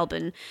company in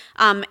Melbourne.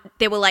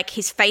 There were like,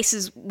 his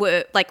faces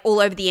were like all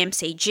over the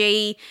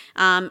MCG.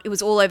 It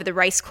was all over the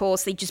race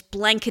course. They just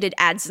blanketed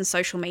ads in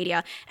social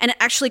media. And it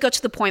actually got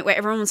to the point where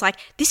everyone was like,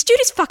 this dude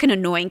is fucking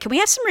annoying. Can we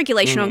have some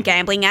regulation on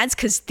gambling ads?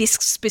 Because this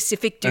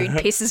specific dude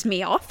pisses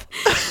me off.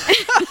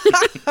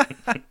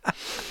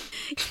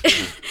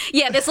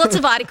 Yeah, there's lots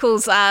of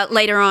articles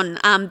later on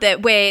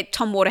where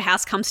Tom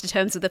Waterhouse comes to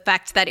terms with the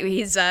fact that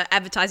his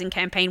advertising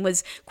campaign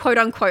was quote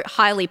unquote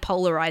highly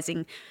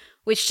polarizing,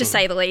 which to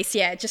say the least,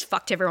 yeah, it just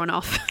fucked everyone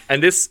off.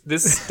 And this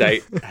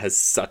state has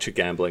such a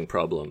gambling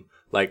problem.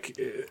 Like,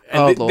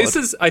 Lord. This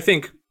is, I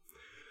think,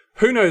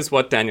 who knows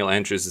what Daniel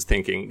Andrews is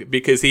thinking,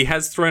 because he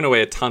has thrown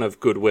away a ton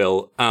of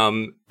goodwill.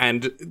 And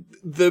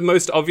the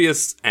most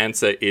obvious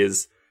answer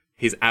is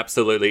he's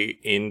absolutely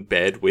in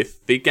bed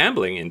with the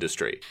gambling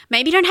industry.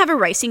 Maybe don't have a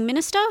racing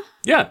minister?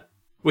 Yeah,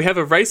 we have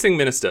a racing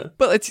minister.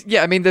 Well, it's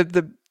I mean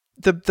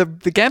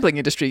the gambling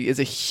industry is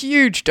a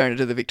huge donor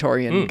to the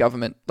Victorian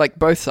government, like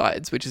both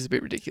sides, which is a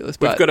bit ridiculous.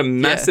 We've got a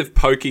massive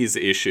pokies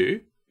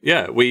issue.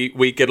 Yeah,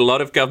 we get a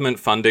lot of government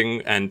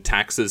funding and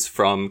taxes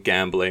from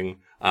gambling.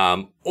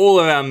 All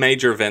of our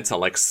major events are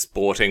like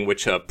sporting,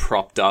 which are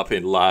propped up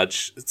in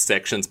large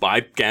sections by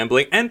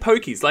gambling and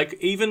pokies. Like,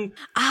 even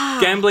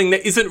gambling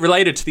that isn't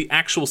related to the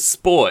actual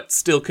sport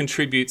still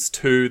contributes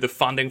to the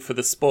funding for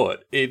the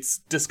sport. It's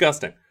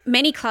disgusting.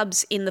 Many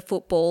clubs in the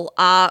football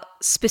are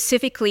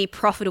specifically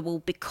profitable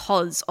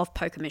because of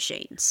poker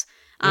machines.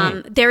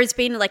 There has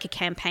been like a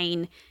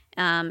campaign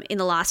in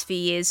the last few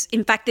years.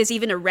 In fact, there's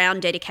even a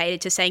round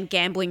dedicated to saying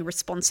gambling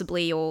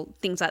responsibly or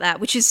things like that,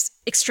 which is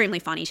extremely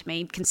funny to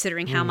me,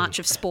 considering how much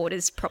of sport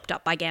is propped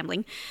up by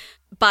gambling.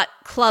 But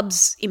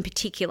clubs in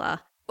particular,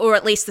 or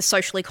at least the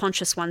socially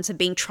conscious ones, have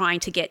been trying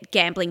to get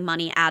gambling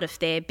money out of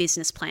their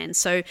business plans.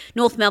 So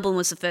North Melbourne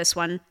was the first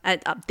one.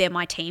 They're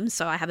my team,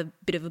 so I have a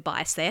bit of a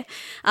bias there.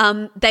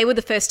 They were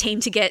the first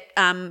team to get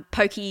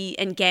pokey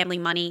and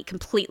gambling money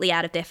completely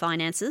out of their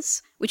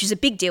finances, which is a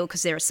big deal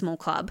because they're a small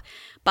club.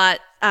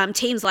 But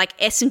teams like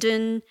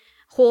Essendon,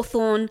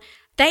 Hawthorn,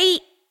 they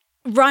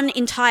run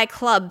entire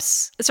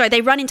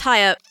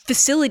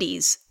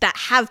facilities that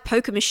have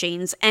poker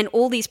machines, and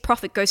all these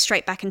profit goes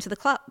straight back into the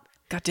club.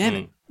 God damn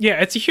it. Yeah,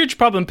 it's a huge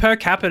problem per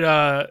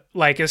capita.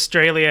 Like,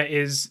 Australia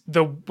is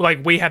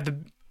we have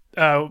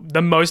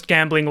the most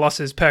gambling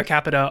losses per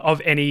capita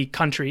of any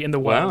country in the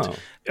world.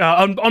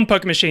 Wow. On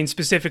poker machines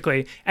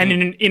specifically. And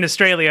in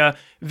Australia,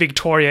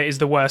 Victoria is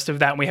the worst of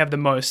that, and we have the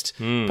most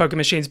poker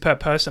machines per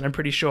person, I'm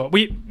pretty sure.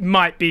 We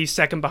might be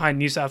second behind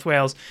New South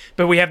Wales,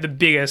 but we have the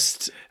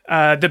biggest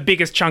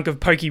chunk of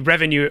pokey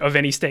revenue of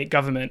any state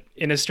government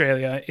in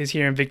Australia is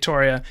here in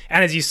Victoria.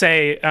 And as you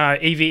say,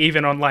 Evie,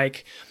 even on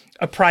like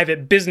a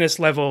private business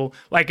level,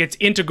 like, it's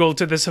integral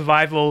to the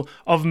survival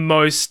of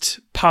most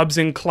pubs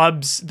and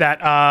clubs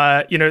that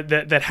are,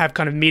 that have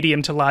kind of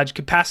medium to large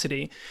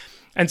capacity.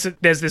 And so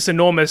there's this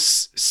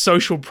enormous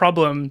social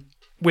problem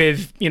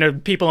with,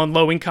 people on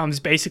low incomes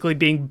basically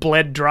being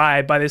bled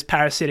dry by this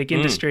parasitic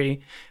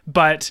industry.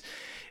 But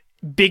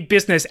big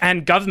business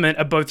and government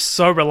are both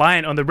so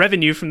reliant on the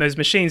revenue from those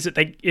machines that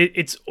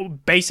it's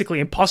basically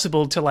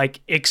impossible to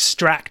like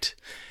extract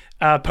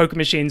poker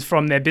machines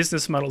from their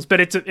business models. But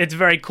it's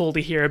very cool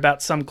to hear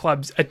about some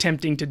clubs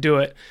attempting to do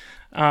it.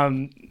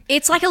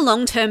 It's like a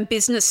long-term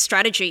business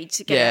strategy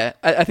to get. Yeah,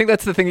 I think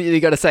that's the thing that you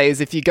got to say is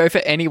if you go for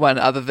anyone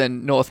other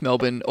than North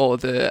Melbourne or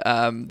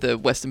the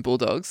Western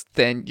Bulldogs,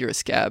 then you're a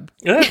scab,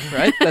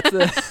 right?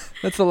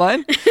 That's the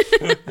line.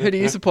 Who do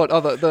you support?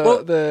 Oh,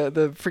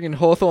 the friggin'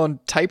 Hawthorn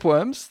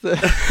tapeworms.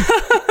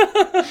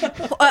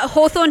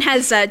 Hawthorn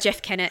has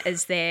Jeff Kennett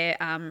as their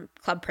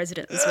club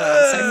president as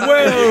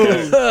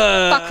well. So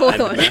fuck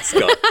Hawthorn.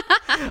 Mascot.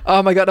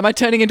 Oh my god, am I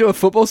turning into a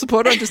football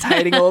supporter? I'm just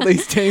hating all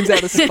these teams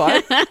out of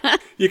spite.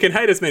 You can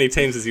hate as many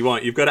teams as you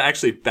want. You've got to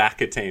actually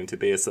back a team to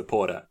be a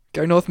supporter.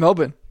 Go North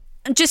Melbourne.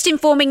 Just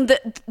informing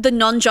the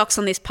non-jocks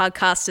on this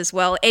podcast as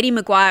well. Eddie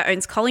Maguire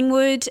owns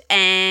Collingwood,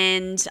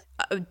 and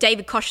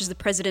David Koch is the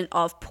president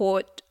of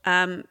Port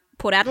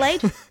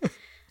Adelaide.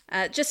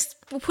 Just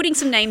putting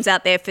some names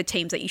out there for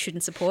teams that you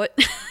shouldn't support.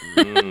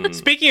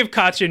 Speaking of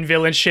cartoon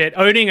villain shit,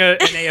 owning an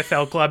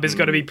AFL club has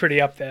got to be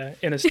pretty up there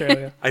in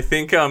Australia. I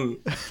think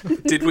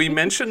did we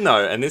mention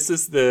though, and this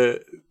is the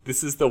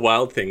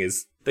wild thing,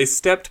 is they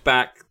stepped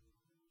back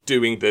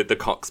doing the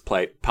Cox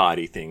Plate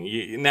party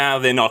thing. Now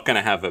they're not going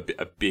to have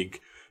a big,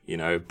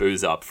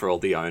 booze up for all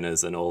the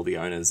owners and all the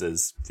owners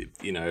as,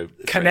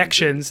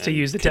 connections, to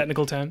use the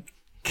technical term.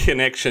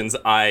 Connections,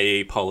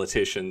 i.e.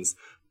 politicians.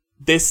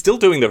 They're still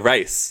doing the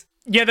race.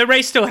 Yeah, the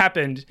race still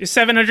happened.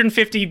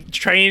 750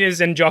 trainers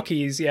and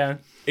jockeys, yeah.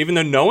 Even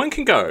though no one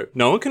can go,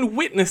 no one can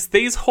witness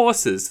these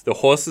horses, the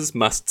horses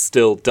must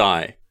still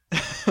die.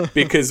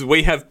 Because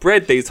we have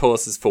bred these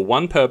horses for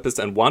one purpose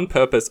and one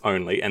purpose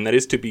only, and that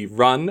is to be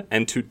run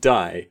and to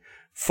die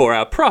for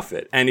our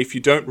profit. And if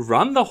you don't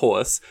run the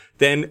horse,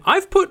 then I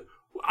don't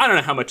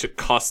know how much it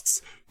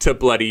costs to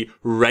bloody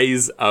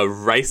raise a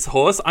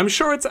racehorse. I'm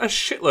sure it's a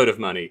shitload of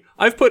money.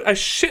 I've put a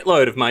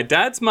shitload of my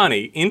dad's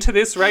money into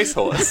this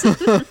racehorse.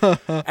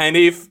 And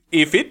if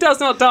it does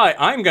not die,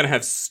 I'm going to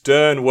have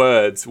stern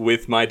words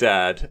with my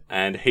dad,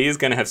 and he's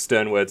going to have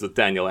stern words with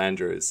Daniel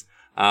Andrews.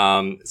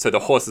 So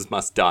the horses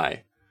must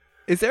die.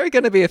 Is there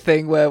going to be a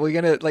thing where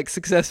we're going to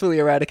successfully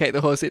eradicate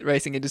the horse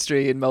racing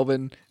industry in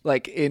Melbourne,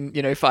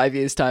 in 5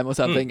 years' time or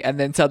something, and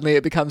then suddenly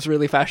it becomes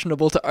really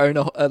fashionable to own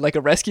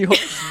a rescue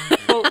horse?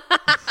 Well,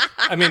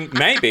 I mean,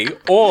 maybe,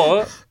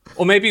 or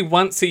maybe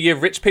once a year,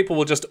 rich people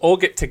will just all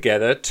get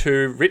together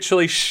to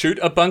ritually shoot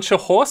a bunch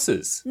of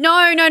horses. No.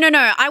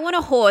 I want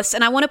a horse,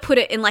 and I want to put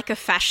it in a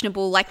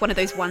fashionable, one of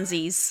those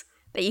onesies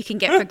that you can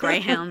get for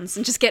greyhounds,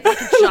 and just get a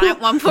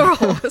giant one for a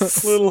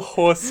horse. A little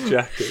horse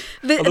jacket.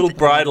 A little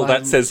bridle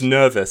that says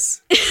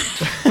nervous.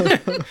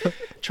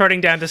 Trotting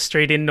down the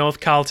street in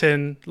North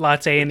Carlton,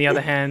 latte in the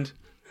other hand.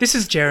 This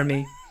is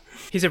Jeremy.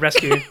 He's a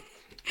rescue.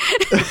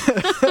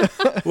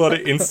 A lot of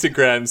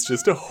Instagrams,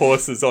 just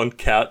horses on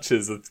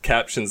couches with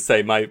captions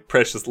say, "My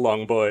precious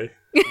long boy."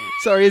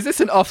 Sorry, is this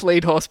an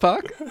off-lead horse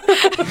park?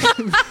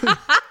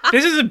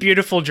 This is a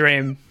beautiful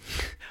dream.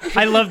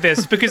 I love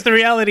this because the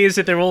reality is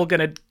that they're all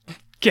going to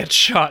get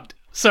shot.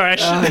 Sorry,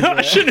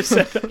 I shouldn't have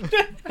said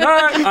that. No,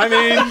 I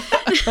mean,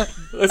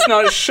 let's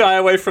not shy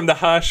away from the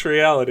harsh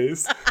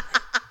realities.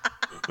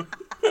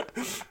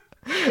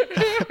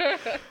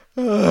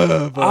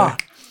 Oh, boy.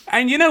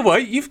 And you know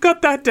what? You've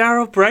got that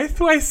Daryl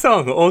Braithwaite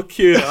song all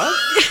queued up.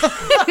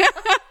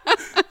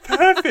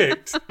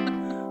 Perfect.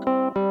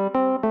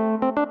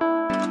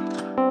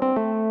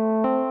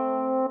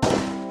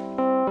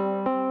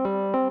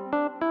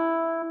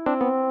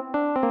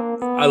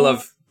 I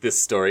love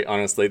this story,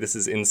 honestly. This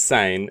is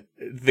insane.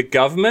 The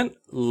government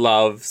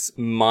loves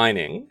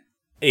mining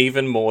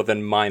even more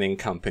than mining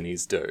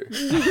companies do.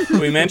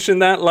 We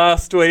mentioned that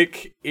last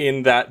week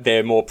in that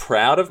they're more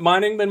proud of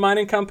mining than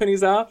mining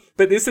companies are.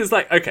 But this is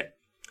okay.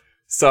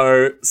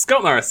 So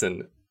Scott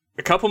Morrison,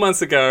 a couple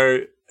months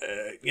ago,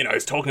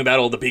 is talking about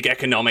all the big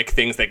economic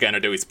things they're going to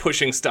do. He's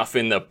pushing stuff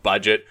in the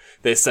budget.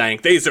 They're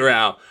saying, these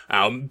are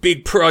our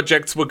big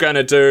projects we're going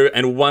to do.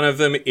 And one of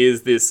them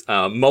is this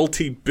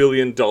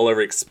multi-billion-dollar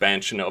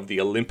expansion of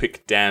the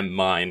Olympic Dam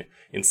mine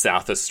in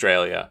South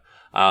Australia.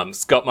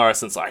 Scott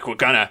Morrison's like, we're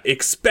going to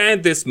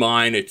expand this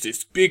mine. It's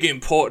this big,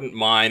 important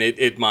mine.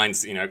 It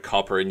mines,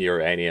 copper and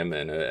uranium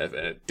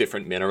and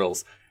different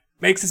minerals.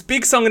 Makes this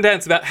big song and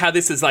dance about how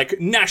this is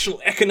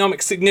national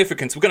economic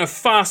significance. We're going to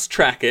fast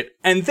track it.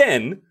 And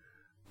then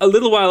a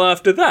little while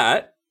after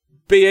that,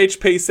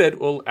 BHP said,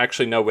 well,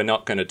 actually, no, we're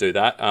not going to do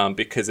that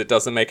because it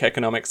doesn't make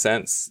economic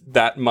sense.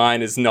 That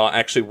mine is not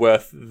actually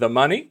worth the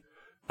money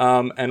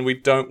and we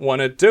don't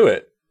want to do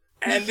it.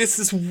 And this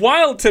is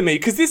wild to me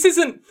because this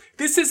isn't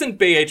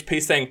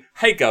BHP saying,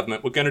 hey,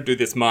 government, we're going to do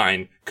this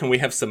mine. Can we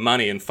have some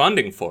money and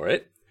funding for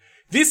it?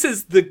 This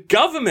is the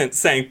government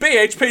saying,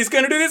 BHP is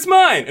going to do this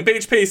mine. And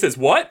BHP says,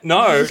 what?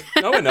 No,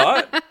 we're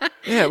not.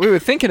 Yeah, we were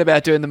thinking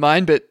about doing the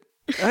mine, but...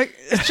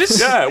 it's just...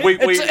 Yeah,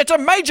 it's a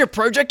major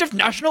project of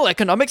national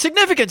economic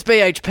significance,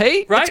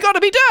 BHP. Right? It's got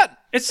to be done.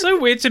 It's so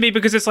weird to me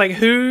because it's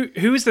who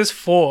is this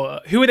for?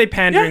 Who are they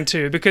pandering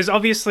to? Because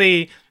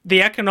obviously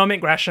the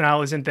economic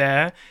rationale isn't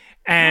there.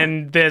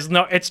 And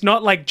it's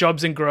not like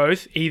jobs and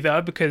growth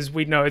either, because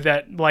we know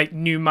that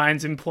new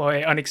mines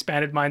employ,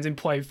 unexpanded mines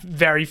employ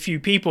very few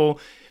people.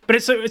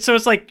 But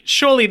it's like,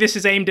 surely this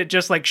is aimed at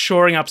just like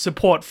shoring up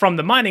support from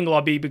the mining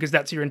lobby because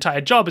that's your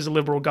entire job as a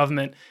Liberal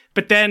government.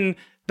 But then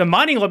the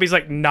mining lobby's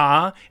like,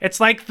 nah.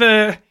 It's like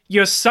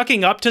you're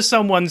sucking up to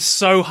someone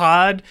so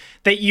hard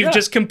that you've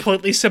just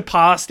completely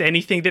surpassed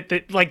anything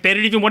that like they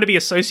don't even want to be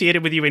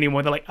associated with you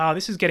anymore. They're like,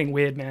 this is getting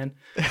weird, man.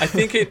 I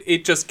think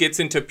it just gets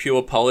into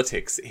pure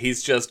politics.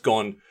 He's just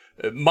gone,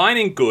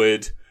 mining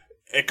good,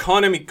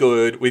 economy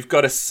good, we've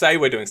got to say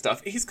we're doing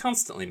stuff. He's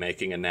constantly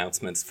making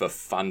announcements for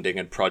funding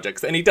and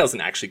projects, and he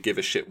doesn't actually give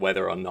a shit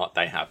whether or not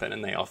they happen,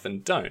 and they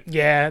often don't.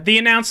 Yeah, the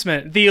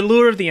announcement, the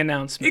allure of the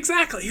announcement.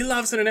 Exactly, he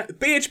loves an announcement.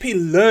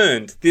 BHP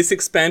learned this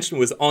expansion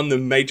was on the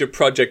major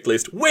project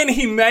list when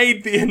he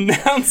made the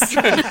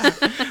announcement.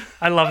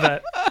 I love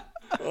that.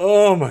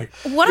 Oh my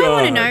god. What I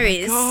want to know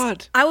is,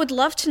 God. I would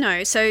love to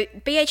know, so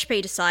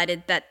BHP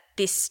decided that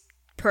this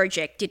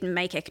project didn't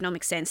make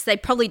economic sense.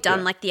 They'd probably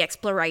done like the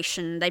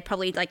exploration. They'd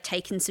probably like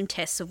taken some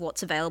tests of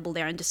what's available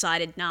there and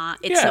decided, nah,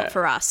 it's not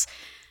for us.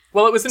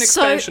 Well, it was an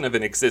expansion of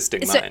an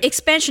existing It's mine. an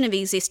expansion of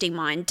existing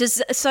mine.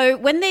 So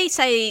when they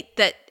say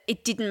that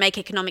it didn't make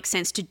economic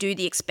sense to do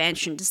the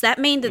expansion, does that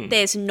mean that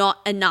there's not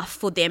enough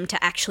for them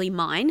to actually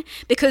mine?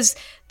 Because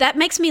that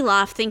makes me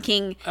laugh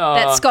thinking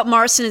that Scott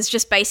Morrison has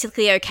just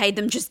basically okayed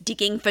them just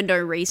digging for no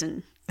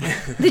reason.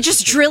 They're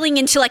just drilling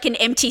into like an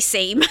empty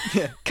seam.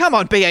 Come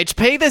on,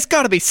 BHP. There's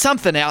got to be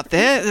something out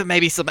there.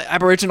 Maybe some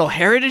Aboriginal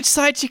heritage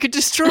sites you could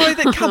destroy.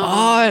 Come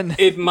on.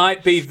 It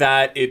might be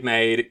that it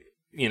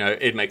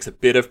makes a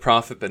bit of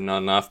profit, but not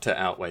enough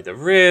to outweigh the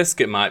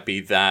risk. It might be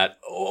that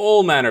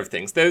all manner of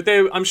things.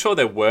 I'm sure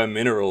there were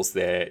minerals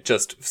there.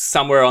 Just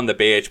somewhere on the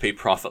BHP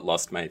profit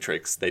loss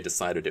matrix, they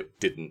decided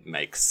it didn't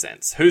make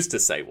sense. Who's to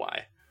say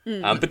why?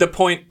 But the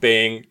point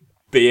being,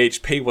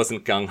 BHP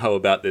wasn't gung-ho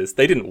about this.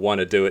 They didn't want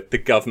to do it. The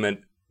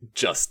government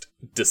just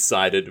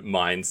decided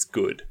mine's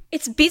good.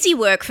 It's busy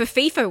work for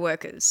FIFO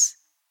workers.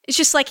 It's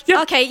just like,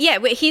 okay,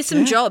 here's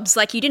some jobs.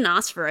 Like, you didn't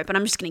ask for it, but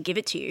I'm just going to give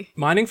it to you.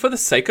 Mining for the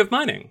sake of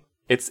mining.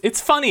 It's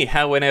funny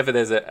how whenever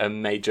there's a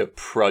major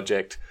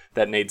project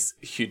that needs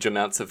huge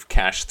amounts of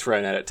cash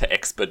thrown at it to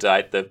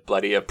expedite the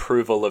bloody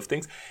approval of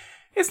things,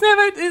 it's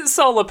never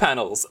solar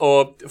panels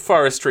or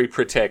forestry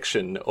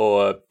protection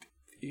or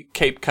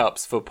keep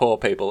cups for poor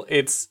people.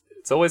 It's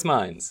always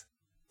mines.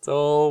 It's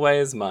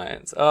always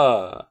mines.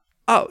 Oh,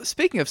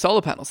 speaking of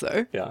solar panels,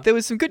 though, there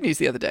was some good news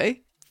the other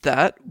day.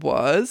 That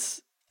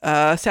was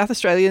South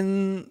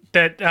Australian...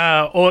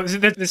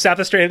 the South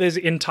Australia's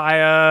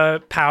entire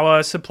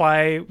power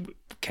supply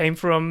came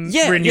from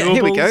renewables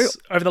here we go.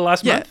 Over the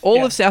last month.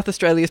 All of South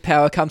Australia's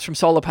power comes from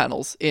solar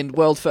panels in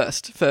world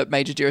first for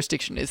major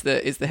jurisdiction is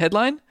the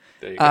headline.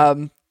 There you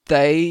go.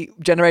 They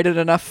generated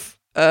enough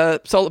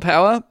solar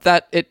power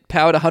that it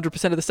powered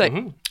 100% of the state.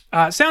 Mm-hmm.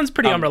 Sounds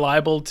pretty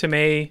unreliable to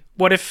me.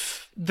 What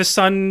if the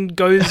sun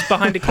goes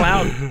behind a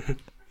cloud?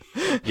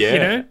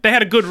 Yeah. They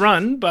had a good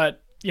run,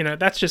 but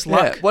that's just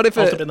luck. What if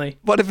ultimately?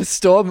 What if a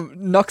storm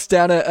knocks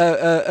down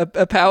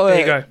a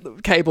power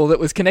cable that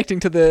was connecting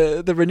to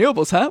the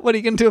renewables? Huh? What are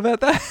you going to do about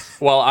that?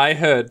 Well, I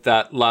heard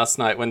that last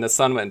night when the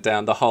sun went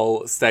down, the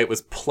whole state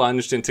was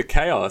plunged into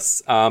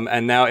chaos,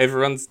 and now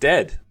everyone's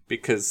dead.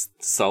 Because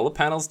solar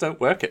panels don't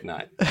work at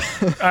night.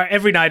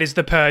 Every night is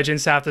the purge in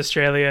South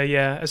Australia,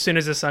 yeah. As soon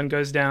as the sun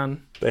goes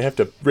down. They have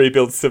to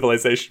rebuild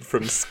civilization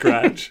from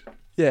scratch.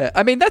 Yeah,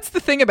 I mean, that's the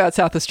thing about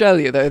South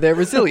Australia, though. They're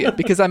resilient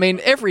because, I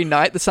mean, every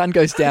night the sun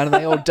goes down and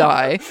they all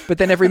die, but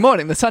then every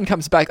morning the sun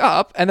comes back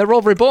up and they're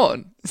all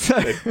reborn. So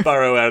They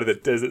burrow out of the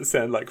desert,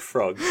 sound like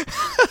frogs.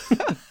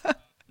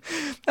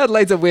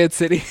 Adelaide's a weird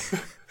city.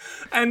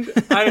 And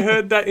I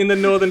heard that in the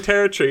Northern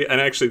Territory,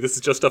 and actually this is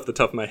just off the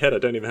top of my head, I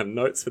don't even have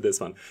notes for this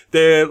one,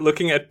 they're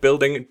looking at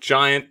building a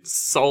giant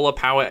solar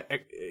power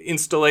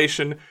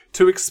installation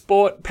to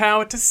export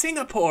power to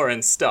Singapore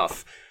and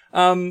stuff.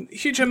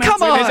 Huge amounts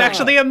Come on! There's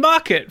actually a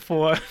market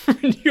for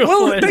renewable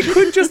Well, energy. they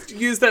could just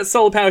use that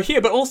solar power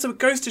here, but also it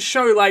goes to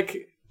show,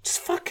 like, just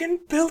fucking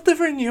build the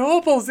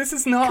renewables. This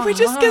is not Can we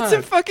just get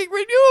some fucking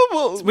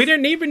renewables? We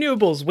don't need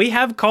renewables. We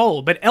have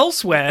coal. But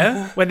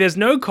elsewhere, where there's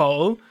no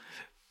coal,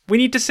 we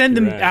need to send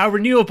them our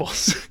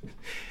renewables.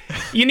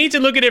 You need to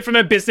look at it from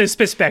a business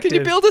perspective. Can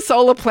you build a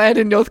solar plant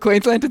in North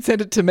Queensland and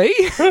send it to me?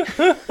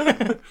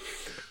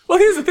 Well,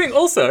 here's the thing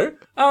also.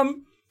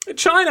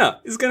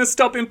 China is going to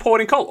stop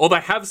importing coal, or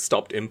they have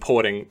stopped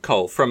importing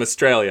coal from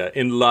Australia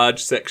in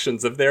large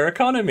sections of their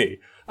economy.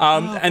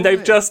 And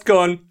they've just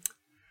gone,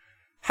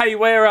 hey,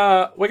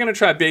 we're going to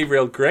try be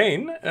real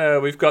green.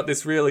 We've got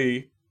this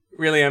really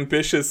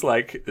ambitious,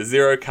 like,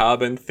 zero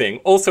carbon thing.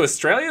 Also,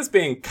 Australia's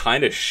being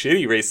kind of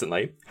shitty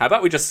recently. How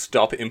about we just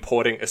stop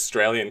importing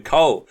Australian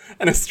coal?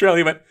 And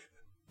Australia went,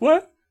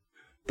 what?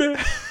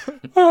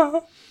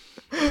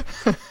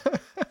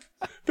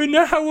 But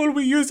now how will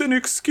we use an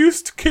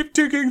excuse to keep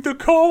digging the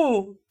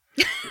coal?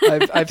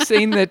 I've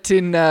seen that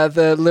in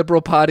the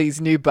Liberal Party's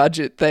new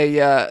budget,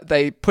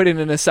 they put in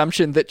an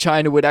assumption that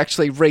China would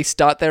actually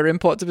restart their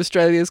imports of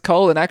Australia's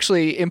coal and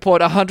actually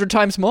import 100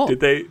 times more. Did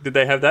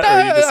they have that? Or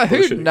are you just Who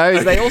bullshitting?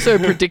 knows? They also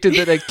predicted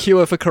that a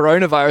cure for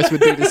coronavirus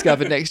would be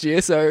discovered next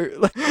year, so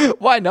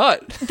why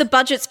not? The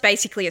budget's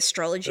basically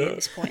astrology at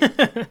this point.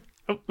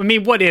 I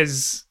mean, what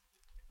is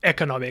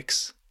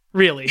economics,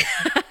 really?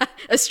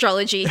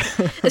 Astrology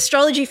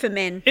for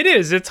men. It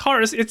is. It's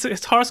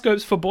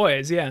horoscopes for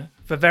boys, yeah.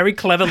 For very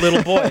clever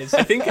little boys.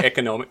 I think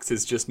economics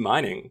is just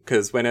mining,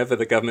 because whenever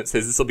the government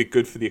says this will be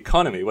good for the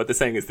economy, what they're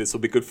saying is this will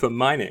be good for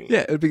mining.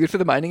 Yeah, it would be good for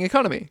the mining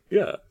economy.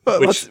 Yeah.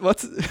 What's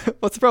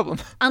the problem?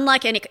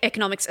 Unlike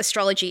economics,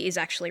 astrology is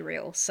actually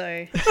real.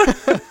 So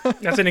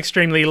That's an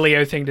extremely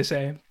Leo thing to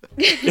say.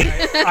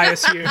 I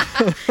assume.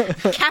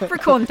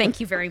 Capricorn,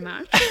 thank you very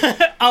much.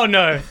 Oh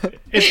no.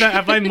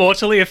 Have I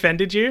mortally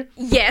offended you?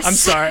 Yes. I'm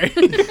sorry.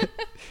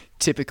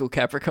 Typical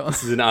Capricorn.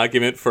 This is an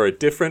argument for a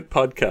different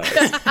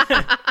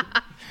podcast.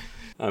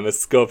 I'm a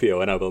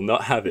Scorpio and I will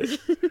not have it.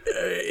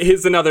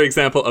 Here's another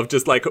example of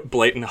just like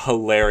blatant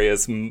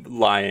hilarious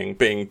lying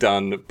being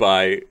done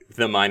by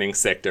the mining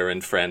sector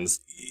and friends.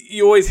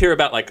 You always hear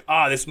about like,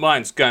 this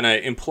mine's gonna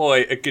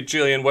employ a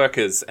gajillion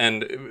workers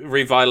and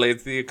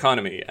revitalize the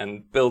economy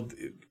and build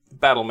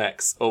battle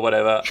mechs or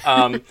whatever.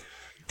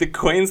 The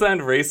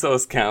Queensland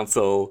Resource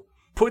Council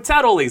puts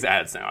out all these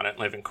ads now. I don't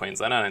live in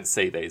Queensland. I don't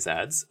see these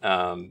ads.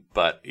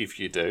 But if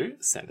you do,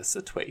 send us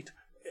a tweet.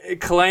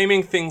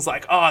 Claiming things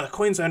like, the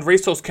Queensland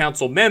Resource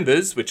Council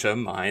members, which are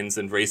mines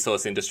and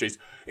resource industries,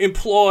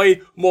 employ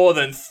more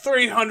than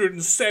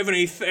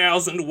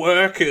 370,000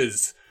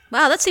 workers.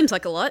 Wow, that seems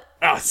like a lot.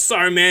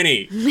 So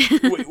many.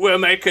 We're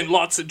making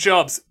lots of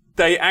jobs.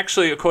 They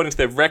actually, according to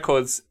their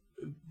records,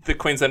 the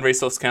Queensland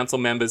Resource Council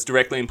members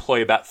directly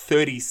employ about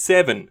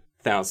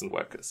 37,000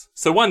 workers.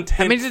 So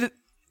 1/10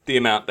 the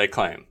amount they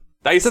claim.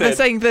 They're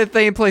saying that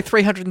they employ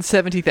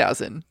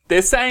 370,000.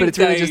 They're saying, but it's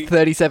really just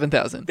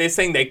 37,000. They're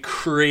saying they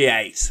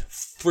create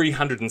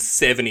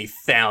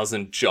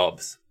 370,000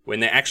 jobs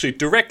when they actually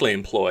directly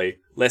employ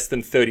less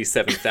than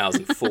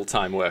 37,000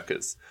 full-time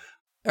workers.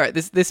 All right,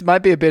 this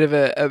might be a bit of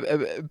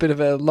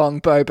a long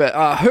bow,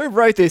 but who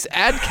wrote this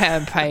ad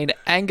campaign?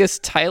 Angus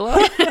Taylor.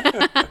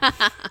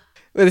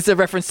 It's a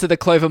reference to the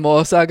Clover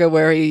Moore saga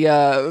where he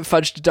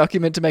fudged a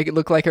document to make it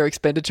look like her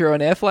expenditure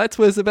on air flights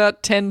was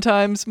about 10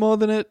 times more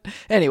than it.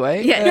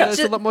 Anyway, it's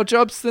a lot more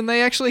jobs than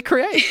they actually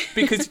create.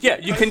 Because,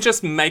 you can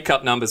just make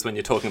up numbers when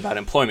you're talking about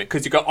employment.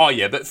 Because you go,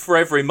 but for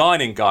every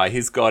mining guy,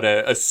 he's got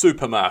a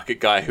supermarket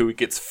guy who he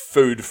gets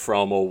food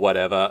from or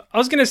whatever. I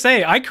was going to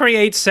say, I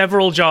create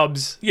several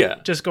jobs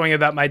just going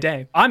about my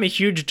day. I'm a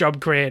huge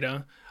job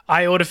creator.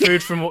 I order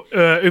food from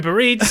Uber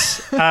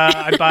Eats.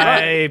 I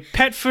buy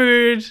pet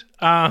food.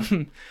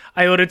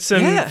 I ordered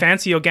some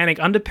fancy organic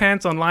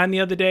underpants online the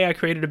other day. I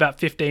created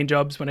about 15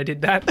 jobs when I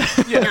did that. But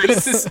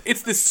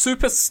it's this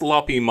super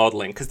sloppy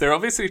modeling because they're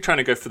obviously trying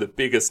to go for the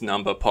biggest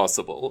number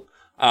possible.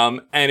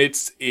 And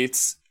it's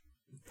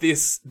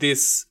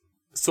this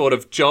sort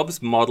of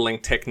jobs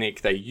modeling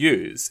technique they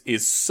use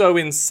is so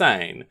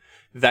insane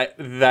that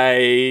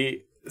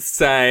they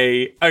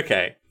say,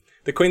 okay,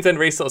 the Queensland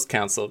Resource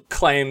Council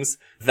claims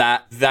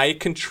that they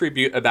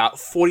contribute about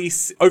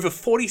over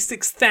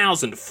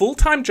 46,000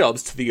 full-time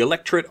jobs to the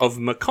electorate of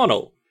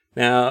McConnell.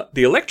 Now,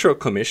 the Electoral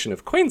Commission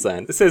of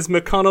Queensland says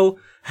McConnell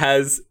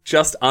has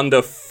just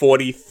under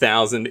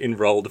 40,000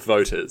 enrolled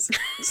voters.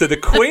 So the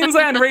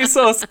Queensland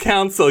Resource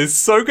Council is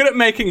so good at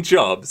making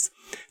jobs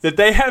that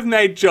they have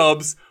made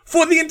jobs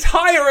for the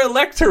entire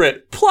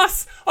electorate,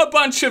 plus a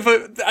bunch of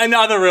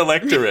another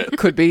electorate.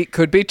 Could be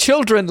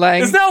children, Lang.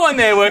 There's no one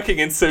there working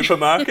in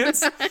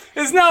supermarkets.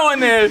 There's no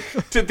one there.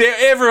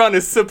 Everyone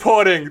is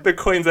supporting the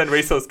Queensland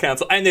Resource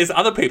Council, and there's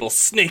other people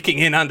sneaking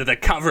in under the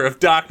cover of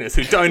darkness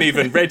who don't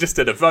even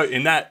register to vote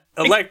in that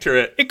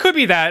electorate. It could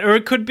be that, or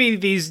it could be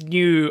these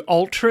new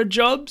ultra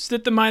jobs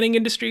that the mining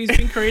industry has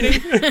been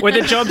creating, where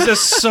the jobs are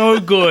so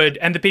good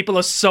and the people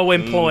are so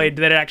employed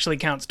that it actually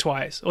counts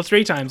twice or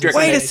 3 times.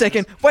 Wait a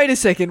second.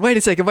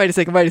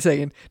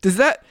 Does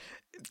that...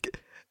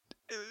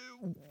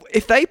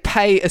 If they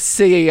pay a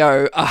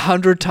CEO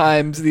 100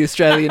 times the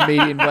Australian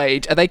median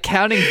wage, are they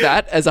counting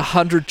that as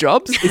 100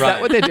 jobs? Is that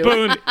what they're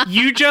doing? Boone,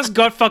 you just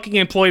got fucking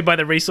employed by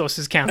the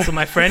Resources Council,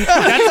 my friend.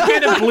 That's the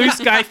kind of blue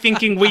sky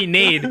thinking we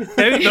need.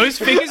 Those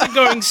figures are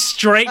going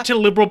straight to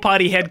Liberal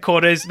Party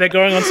headquarters. They're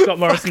going on Scott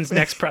Morrison's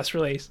next press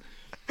release.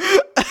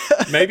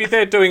 Maybe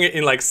they're doing it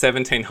in like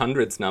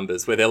 1700s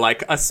numbers where they're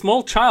like, a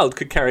small child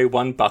could carry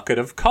 1 bucket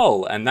of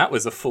coal and that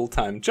was a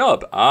full-time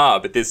job.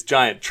 But this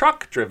giant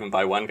truck driven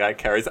by one guy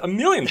carries 1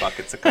 million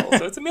buckets of coal,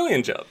 so it's 1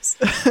 million jobs.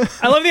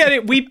 I love the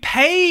idea. We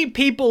pay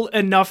people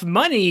enough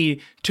money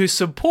to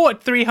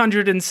support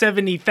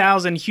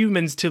 370,000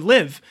 humans to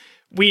live.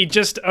 We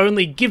just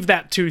only give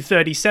that to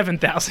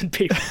 37,000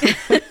 people.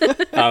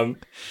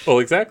 Well,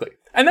 exactly.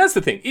 And that's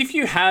the thing. If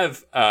you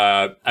have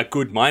a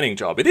good mining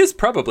job, it is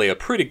probably a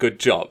pretty good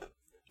job.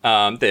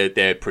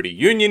 They're pretty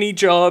union-y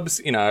jobs.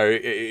 You know,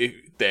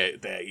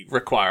 they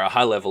require a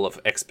high level of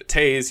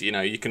expertise. You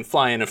know, you can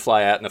fly in and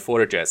fly out and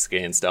afford a jet ski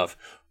and stuff.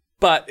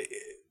 But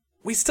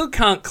we still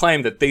can't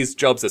claim that these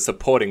jobs are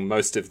supporting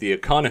most of the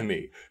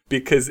economy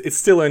because it's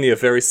still only a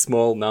very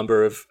small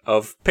number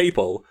of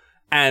people.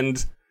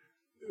 And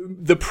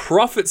the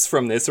profits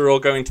from this are all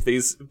going to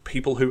these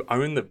people who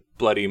own the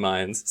bloody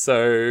mines.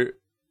 So,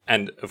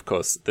 and of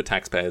course, the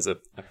taxpayers are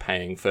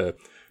paying for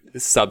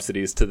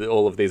subsidies to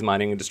all of these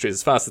mining industries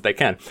as fast as they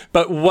can.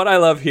 But what I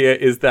love here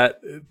is that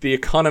the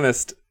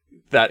economist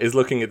that is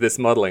looking at this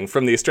modelling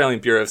from the Australian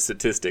Bureau of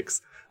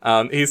Statistics,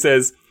 he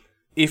says,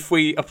 if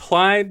we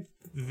applied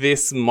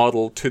this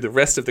model to the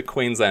rest of the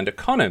Queensland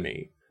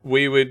economy,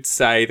 we would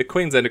say the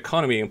Queensland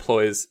economy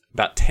employs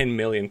about 10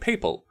 million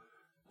people.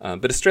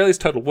 But Australia's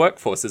total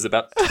workforce is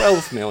about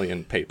 12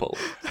 million people.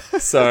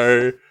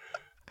 So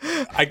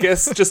I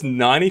guess just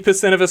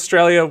 90% of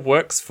Australia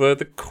works for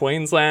the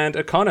Queensland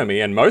economy,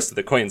 and most of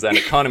the Queensland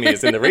economy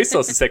is in the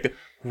resources sector.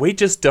 We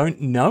just don't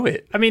know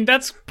it. I mean,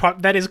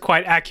 that is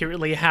quite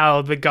accurately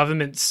how the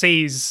government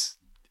sees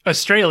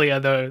Australia,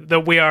 though,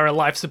 that we are a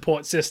life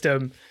support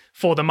system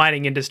for the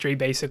mining industry,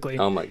 basically.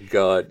 Oh my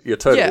God, you're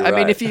totally right. Yeah, I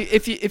mean,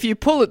 if you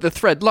pull at the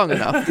thread long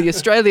enough, the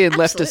Australian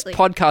leftist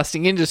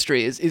podcasting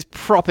industry is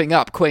propping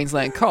up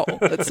Queensland coal.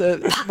 That's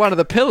one of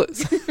the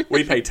pillars.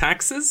 We pay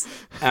taxes.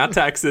 Our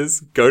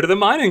taxes go to the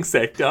mining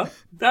sector.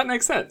 That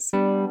makes sense.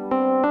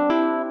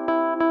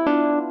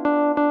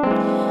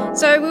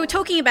 So we were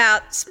talking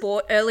about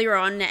sport earlier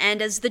on, and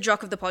as the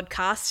jock of the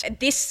podcast,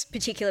 this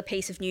particular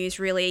piece of news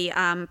really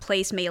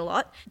pleased me a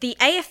lot. The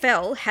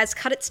AFL has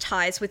cut its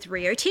ties with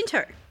Rio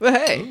Tinto. Well,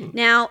 hey.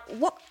 Now,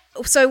 what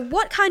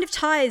kind of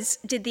ties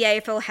did the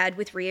AFL had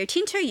with Rio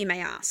Tinto, you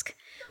may ask?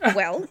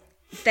 Well,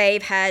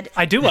 they've had...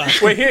 I do ask.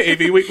 We're here,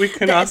 Evie. We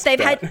can ask that.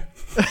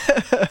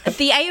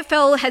 The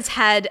AFL has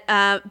had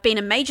been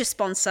a major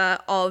sponsor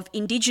of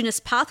Indigenous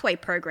pathway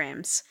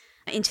programs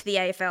into the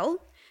AFL.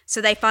 So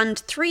they fund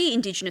 3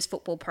 Indigenous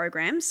football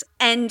programs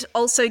and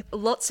also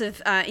lots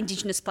of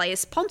Indigenous player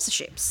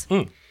sponsorships.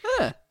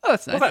 Oh,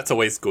 that's nice. Well, that's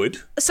always good.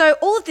 So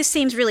all of this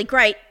seems really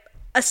great,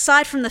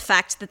 aside from the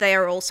fact that they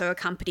are also a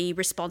company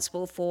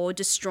responsible for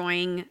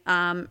destroying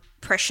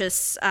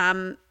precious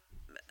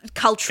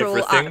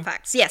cultural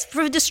artifacts. Yes,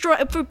 for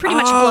pretty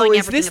much blowing everything apart.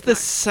 Is this the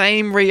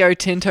same Rio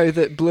Tinto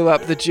that blew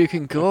up the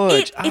Juukan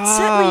Gorge? It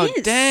certainly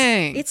is.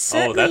 Dang. It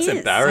certainly is. That's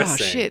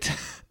embarrassing. Oh, shit.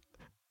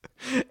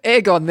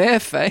 Egg on their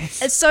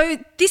face. So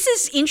this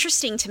is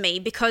interesting to me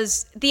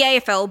because the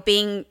AFL,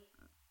 being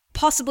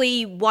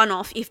possibly one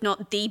of, if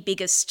not the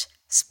biggest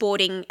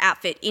sporting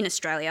outfit in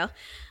Australia,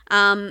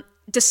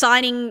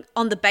 deciding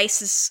on the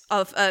basis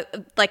of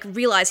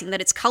realizing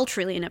that it's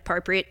culturally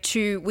inappropriate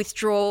to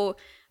withdraw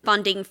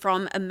funding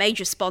from a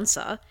major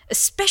sponsor,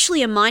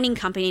 especially a mining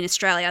company in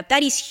Australia,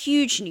 that is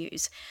huge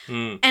news.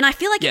 And I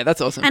feel like that's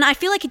awesome. And I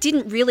feel like it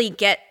didn't really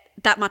get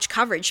that much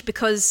coverage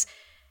because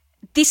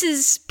this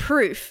is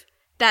proof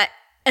that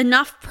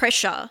enough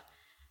pressure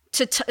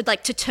to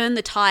turn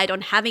the tide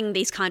on having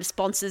these kind of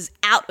sponsors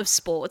out of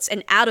sports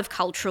and out of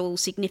cultural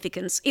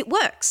significance, it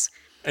works.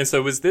 And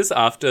so was this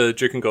after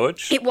Juukan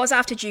Gorge? It was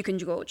after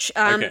Juukan Gorge.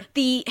 Okay.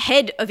 The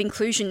head of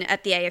inclusion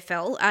at the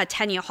AFL,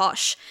 Tanya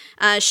Hosh,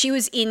 she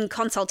was in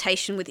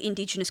consultation with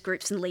Indigenous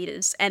groups and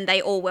leaders, and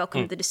they all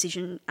welcomed the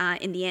decision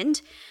in the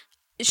end.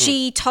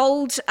 She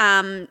told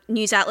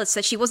news outlets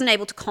that she wasn't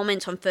able to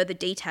comment on further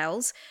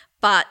details,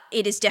 but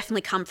it has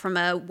definitely come from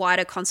a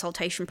wider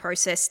consultation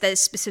process that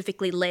is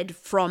specifically led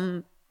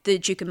from the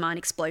Juukan mine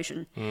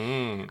explosion.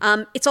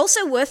 It's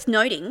also worth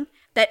noting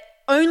that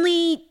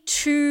only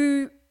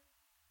 2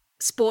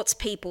 sports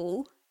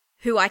people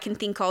who I can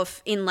think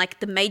of in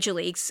the major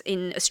leagues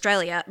in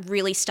Australia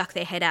really stuck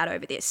their head out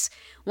over this.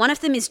 One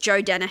of them is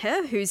Joe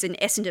Danaher, who's an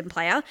Essendon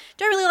player.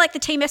 Don't really like the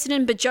team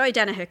Essendon, but Joe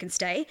Danaher can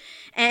stay.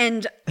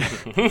 And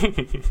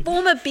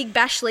former Big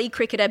Bash League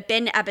cricketer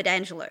Ben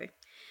Abadangelo.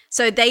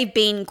 So they've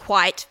been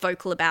quite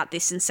vocal about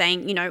this and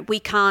saying, we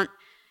can't,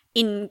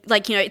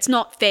 it's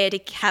not fair to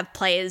have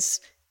players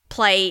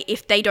play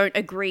if they don't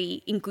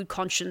agree in good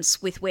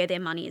conscience with where their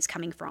money is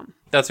coming from.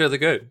 That's really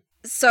good.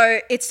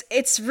 So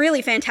it's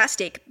really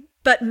fantastic.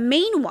 But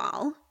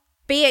meanwhile,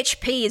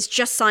 BHP has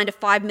just signed a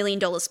 $5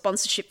 million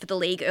sponsorship for the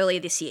league earlier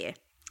this year.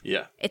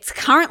 Yeah. It's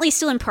currently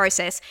still in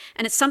process,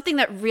 and it's something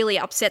that really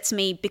upsets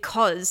me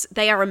because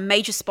they are a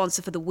major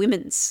sponsor for the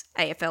women's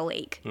AFL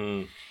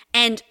league.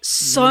 And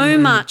so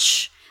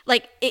much,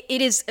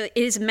 it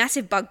is a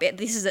massive bugbear.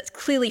 This is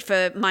clearly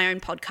for my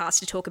own podcast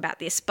to talk about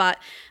this, but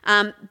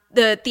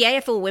the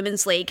AFL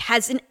Women's League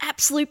has an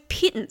absolute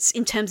pittance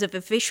in terms of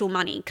official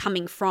money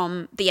coming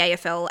from the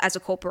AFL as a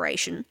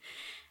corporation.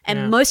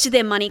 And most of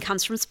their money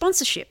comes from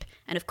sponsorship.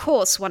 And of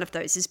course, one of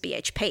those is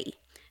BHP.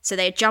 So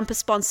they're jumper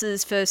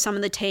sponsors for some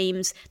of the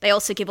teams. They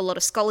also give a lot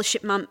of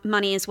scholarship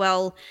money as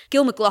well.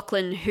 Gil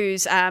McLaughlin,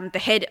 who's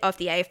the head of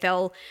the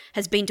AFL,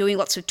 has been doing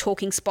lots of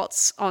talking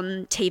spots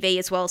on TV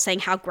as well, saying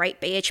how great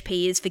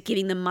BHP is for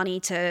giving them money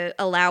to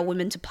allow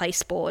women to play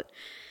sport.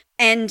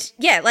 And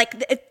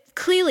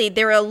clearly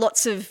there are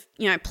lots of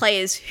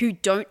players who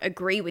don't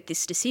agree with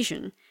this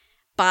decision,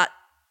 but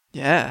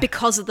Yeah.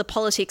 because of the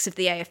politics of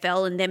the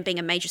AFL and them being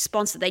a major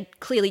sponsor, they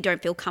clearly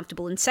don't feel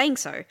comfortable in saying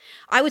so.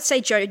 I would say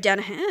Joe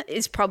Danaher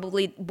is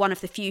probably one of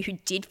the few who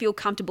did feel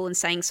comfortable in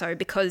saying so,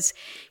 because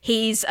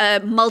he's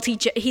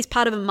he's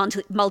part of a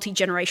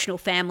multi-generational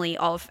family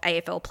of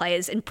AFL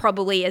players, and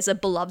probably as a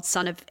beloved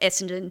son of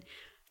Essendon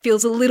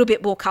feels a little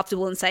bit more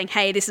comfortable in saying,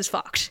 hey, this is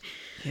fucked.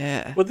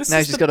 Yeah. Well, now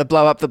he's just got to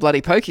blow up the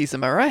bloody pokies,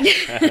 am I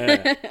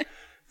right?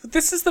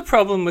 This is the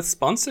problem with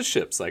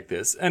sponsorships like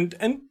this. And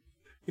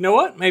you know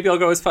what? Maybe I'll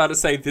go as far to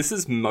say this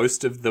is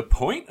most of the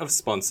point of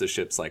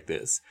sponsorships like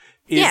this,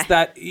 is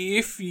that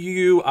if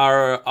you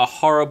are a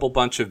horrible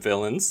bunch of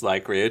villains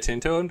like Rio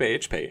Tinto and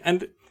BHP,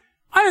 and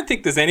I don't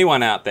think there's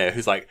anyone out there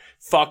who's like,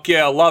 fuck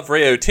yeah, I love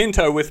Rio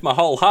Tinto with my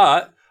whole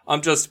heart.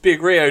 I'm just a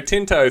big Rio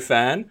Tinto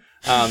fan,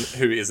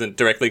 who isn't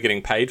directly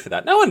getting paid for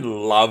that. No one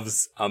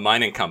loves a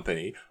mining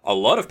company. A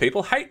lot of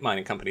people hate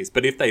mining companies,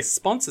 but if they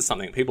sponsor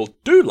something people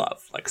do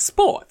love, like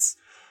sports,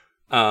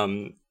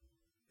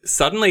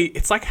 suddenly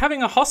it's like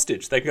having a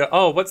hostage. They go,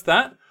 oh, what's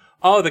that?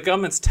 Oh, the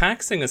government's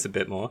taxing us a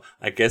bit more.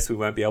 I guess we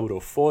won't be able to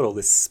afford all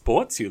this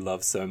sports you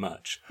love so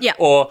much. Yeah.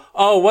 Or,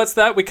 oh, what's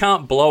that? We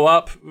can't blow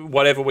up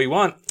whatever we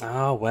want.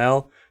 Oh,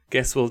 well,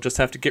 guess we'll just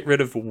have to get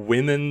rid of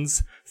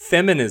women's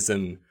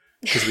feminism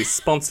because we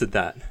sponsored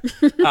that.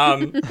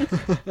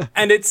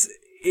 And it's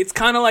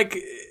kind of like,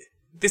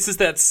 this is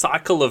that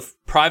cycle of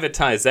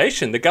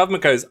privatization. The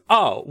government goes,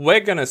 oh, we're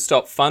going to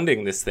stop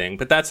funding this thing,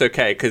 but that's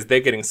okay because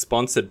they're getting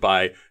sponsored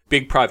by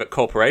big private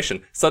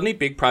corporation. Suddenly,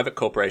 big private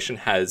corporation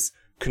has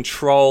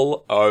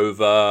control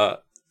over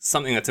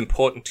something that's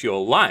important to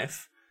your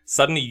life.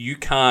 Suddenly, you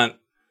can't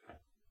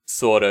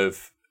sort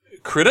of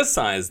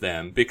criticize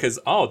them because,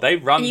 oh, they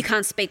run... And you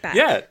can't speak back.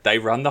 Yeah, they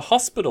run the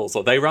hospitals,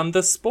 or they run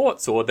the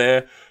sports, or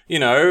they're,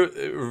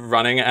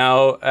 running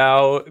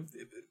our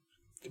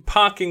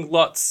parking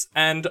lots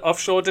and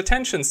offshore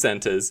detention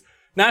centers.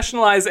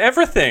 Nationalize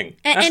everything.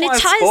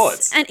 Nationalize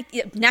sports.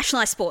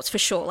 Nationalize sports for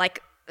sure.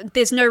 Like,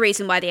 there's no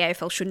reason why the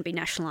AFL shouldn't be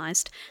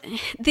nationalised.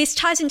 This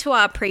ties into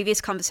our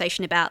previous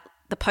conversation about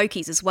the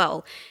pokies as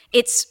well.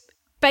 It's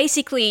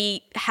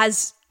basically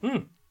has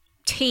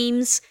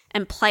teams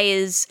and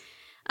players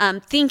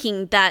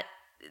thinking that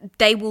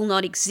they will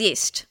not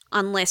exist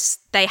unless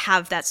they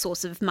have that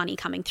source of money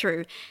coming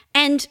through.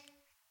 And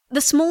the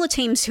smaller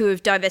teams who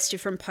have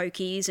divested from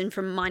pokies and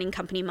from mining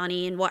company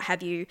money and what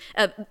have you,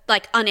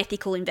 like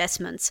unethical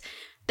investments,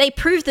 they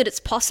prove that it's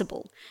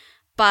possible.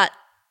 But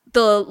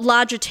the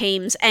larger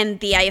teams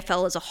and the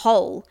AFL as a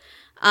whole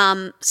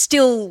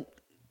still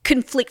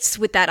conflicts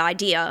with that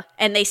idea,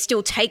 and they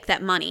still take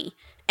that money,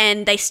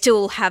 and they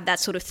still have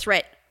that sort of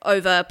threat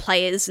over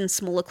players and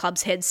smaller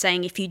clubs' heads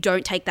saying, if you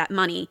don't take that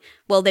money,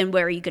 well, then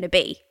where are you going to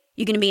be?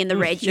 You're going to be in the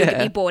red, you're going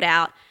to be bought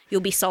out,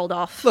 you'll be sold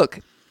off.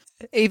 Look,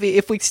 Evie,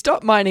 if we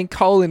stop mining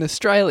coal in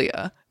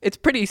Australia, it's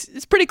pretty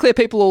clear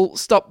people will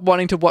stop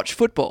wanting to watch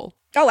football.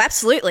 Oh,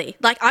 absolutely.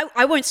 Like,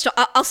 I won't stop.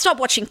 I'll stop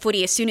watching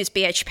footy as soon as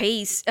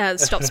BHP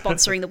stop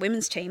sponsoring the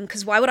women's team,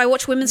 because why would I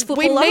watch women's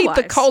football otherwise? We need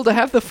the coal to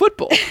have the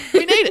football.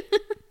 We need it.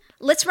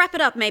 Let's wrap it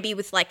up maybe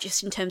with, like,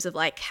 just in terms of,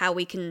 like, how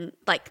we can,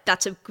 like,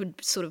 that's a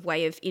good sort of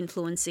way of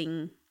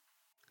influencing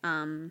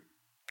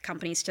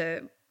companies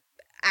to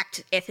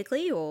act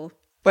ethically, or...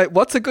 Wait,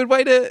 what's a good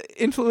way to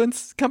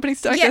influence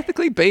companies to act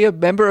ethically? Be a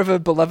member of a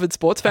beloved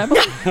sports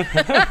family?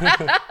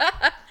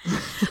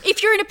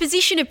 If you're in a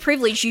position of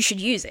privilege, you should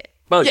use it.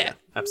 Well, yeah,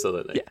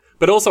 absolutely. Yeah.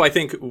 But also, I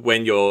think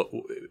when you're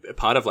a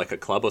part of like a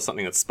club or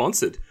something that's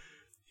sponsored,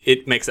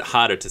 it makes it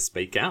harder to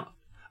speak out.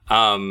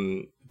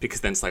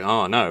 Because then it's like,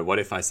 oh no, what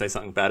if I say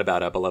something bad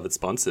about our beloved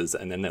sponsors?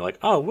 And then they're like,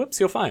 oh, whoops,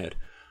 you're fired.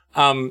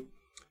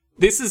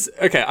 This is,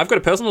 okay, I've got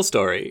a personal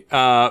story.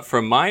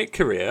 From my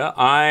career,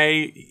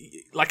 I,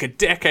 like a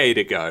decade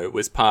ago,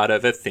 was part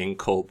of a thing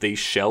called the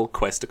Shell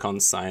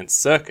Questacon Science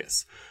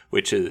Circus,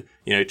 which is,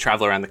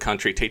 travel around the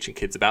country teaching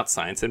kids about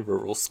science in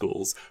rural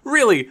schools.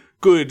 Really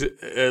good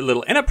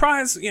little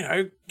enterprise.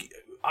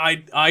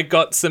 I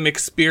got some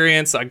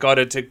experience. I got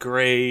a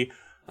degree.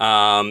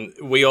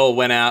 We all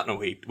went out and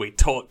we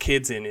taught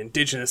kids in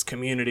Indigenous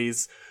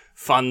communities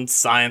fun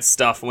science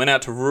stuff. Went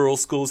out to rural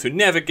schools who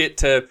never get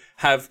to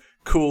have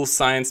cool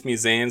science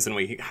museums, and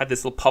we had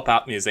this little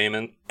pop-up museum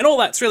and all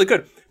that's really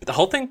good. But the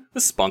whole thing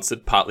was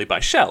sponsored partly by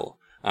Shell.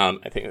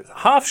 I think it was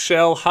half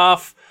Shell,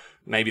 half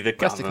maybe the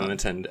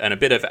government and a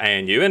bit of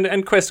ANU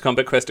and Questacon,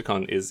 but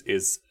Questacon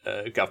is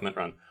a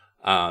government-run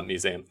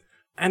museum.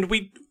 And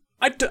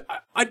I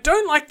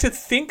don't like to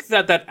think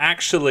that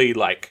actually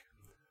like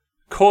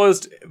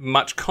caused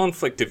much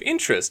conflict of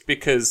interest,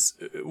 because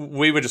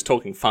we were just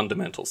talking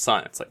fundamental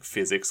science like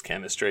physics,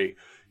 chemistry,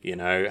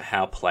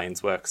 how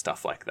planes work,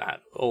 stuff like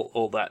that,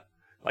 all that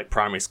like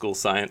primary school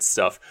science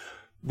stuff.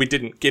 We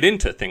didn't get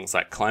into things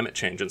like climate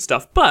change and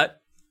stuff, but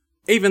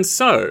even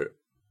so,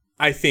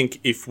 I think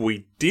if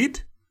we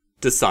did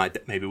decide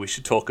that maybe we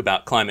should talk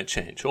about climate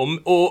change,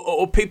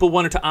 or people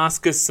wanted to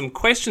ask us some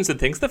questions and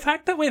things, the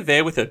fact that we're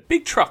there with a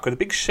big truck with a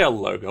big Shell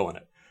logo on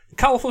it,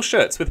 colourful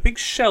shirts with a big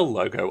Shell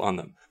logo on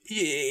them,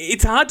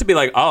 it's hard to be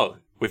like, oh,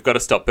 we've got to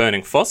stop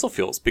burning fossil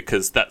fuels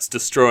because that's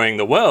destroying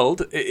the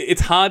world.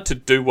 It's hard to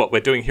do what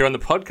we're doing here on the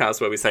podcast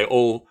where we say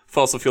all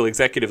fossil fuel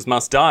executives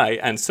must die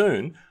and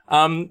soon.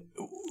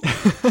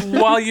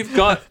 While you've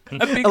got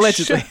a big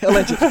Allegedly.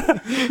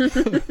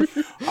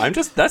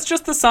 That's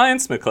just the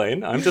science,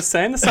 McLean. I'm just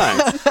saying the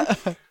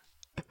science.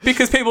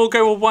 Because people will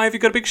go, well, why have you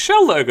got a big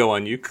Shell logo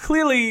on you?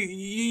 Clearly,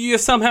 you're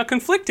somehow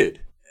conflicted.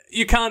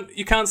 You can't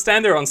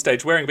stand there on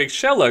stage wearing a big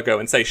Shell logo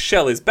and say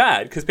Shell is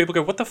bad because people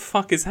go, what the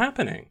fuck is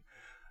happening?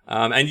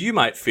 And you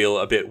might feel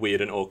a bit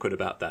weird and awkward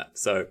about that.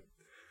 So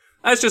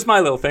that's just my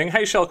little thing.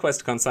 Hey, Shell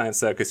Questacon Science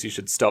Circus, you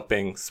should stop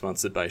being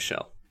sponsored by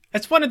Shell.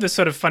 It's one of the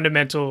sort of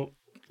fundamental,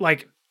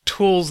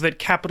 tools that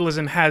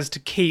capitalism has to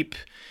keep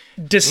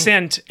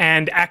dissent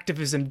and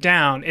activism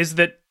down, is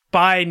that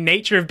by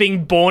nature of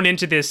being born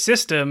into this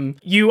system,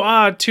 you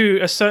are to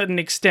a certain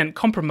extent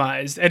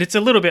compromised. And it's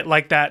a little bit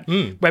like that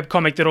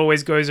webcomic that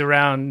always goes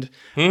around,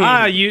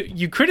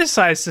 you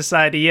criticize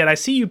society, yet I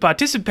see you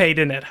participate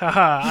in it.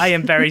 Haha, I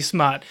am very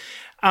smart.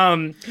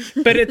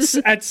 But it's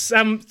at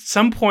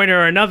some point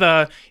or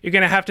another, you're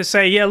going to have to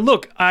say, yeah,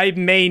 look, I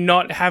may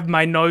not have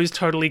my nose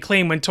totally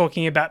clean when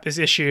talking about this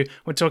issue.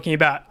 We're talking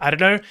about, I don't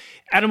know,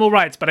 animal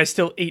rights, but I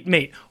still eat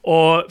meat,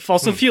 or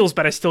fossil fuels,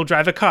 but I still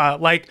drive a car.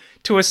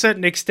 To a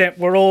certain extent,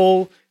 we're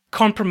all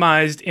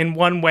compromised in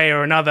one way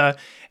or another.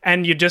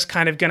 And you're just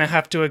kind of going to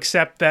have to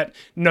accept that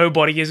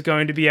nobody is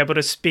going to be able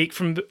to speak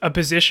from a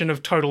position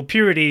of total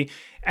purity.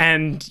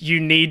 And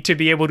you need to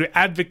be able to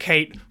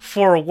advocate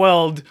for a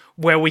world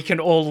where we can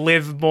all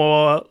live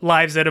more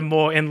lives that are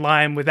more in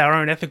line with our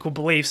own ethical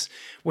beliefs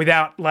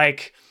without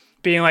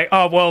being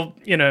oh, well,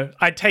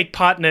 I take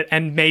part in it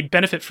and may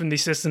benefit from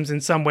these systems in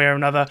some way or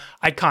another.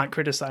 I can't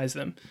criticize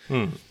them.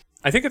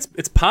 I think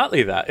it's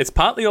partly that. It's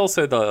partly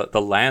also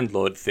the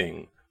landlord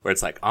thing where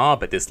it's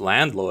but this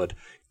landlord,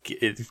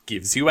 it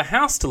gives you a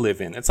house to live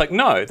in. It's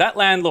no, that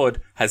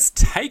landlord has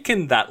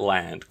taken that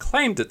land,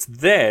 claimed it's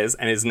theirs,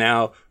 and is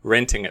now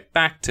renting it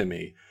back to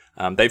me.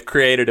 They've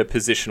created a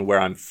position where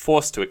I'm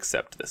forced to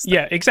accept this thing.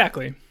 Yeah,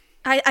 exactly.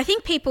 I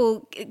think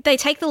people, they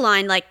take the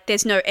line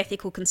there's no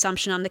ethical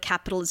consumption under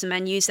capitalism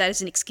and use that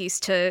as an excuse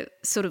to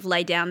sort of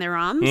lay down their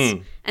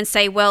arms and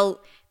say,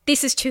 well,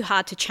 this is too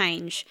hard to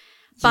change.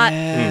 But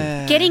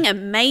getting a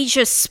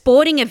major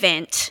sporting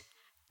event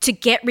to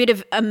get rid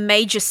of a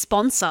major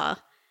sponsor,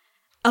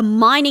 a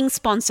mining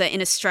sponsor in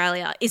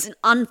Australia, is an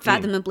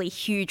unfathomably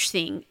huge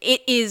thing.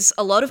 It is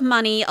a lot of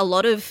money, a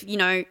lot of,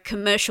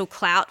 commercial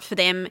clout for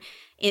them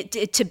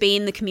to be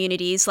in the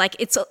communities.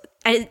 It's,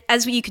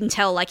 as you can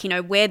tell,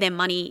 where their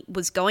money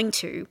was going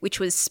to, which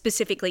was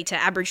specifically to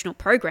Aboriginal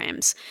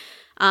programs.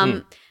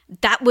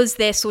 That was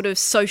their sort of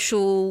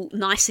social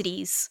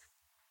niceties.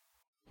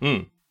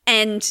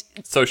 And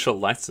social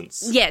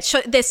license. Yeah,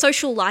 their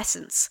social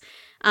license.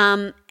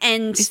 And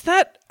does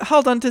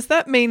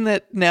that mean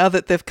that now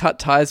that they've cut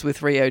ties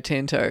with Rio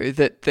Tinto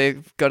that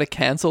they've got to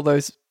cancel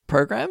those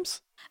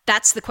programs?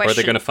 That's the question. Or are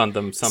they going to fund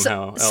them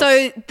somehow else?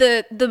 So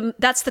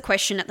that's the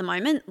question at the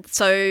moment.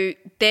 So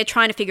they're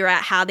trying to figure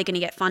out how they're going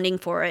to get funding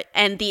for it.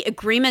 And the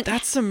agreement...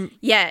 That's some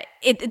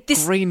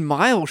this Green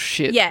Mile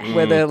shit. Yeah.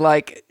 Where they're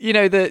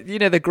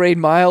the Green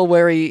Mile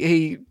where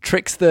he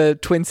tricks the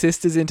twin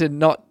sisters into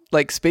not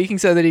speaking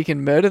so that he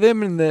can murder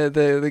them, and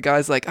the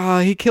guy's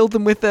he killed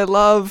them with their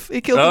love. He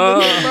killed them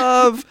with their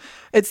love.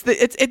 It's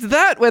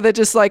that where they're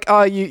just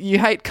you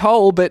hate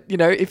coal, but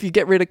if you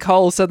get rid of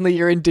coal, suddenly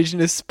your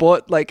indigenous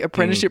sport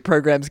apprenticeship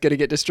program's going to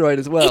get destroyed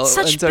as well. It's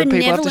such and so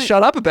people have to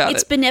shut up about it.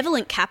 It's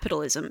benevolent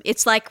capitalism.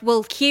 It's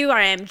well, here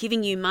I am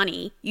giving you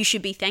money. You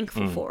should be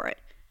thankful for it.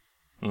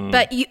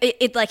 But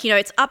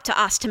it's up to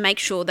us to make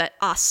sure that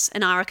us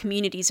and our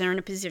communities are in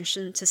a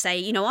position to say,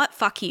 you know what,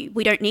 fuck you.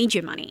 We don't need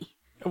your money.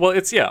 Well,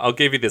 I'll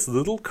give you this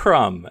little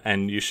crumb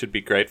and you should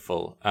be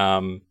grateful.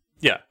 I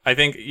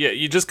think,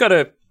 you just got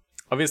to,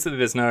 obviously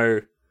there's no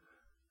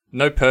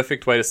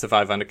perfect way to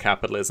survive under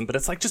capitalism, but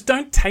it's just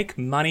don't take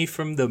money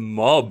from the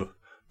mob,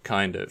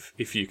 kind of,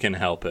 if you can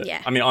help it.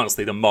 Yeah. I mean,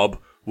 honestly, the mob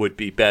would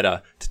be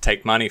better to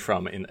take money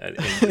from in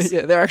this.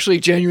 Yeah, they're actually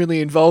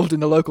genuinely involved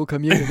in the local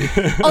community.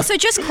 Also,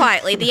 just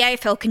quietly, the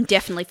AFL can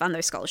definitely fund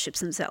those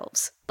scholarships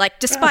themselves.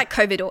 Despite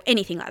COVID or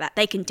anything like that,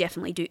 they can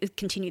definitely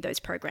continue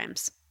those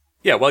programs.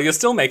 Yeah, well, you're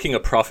still making a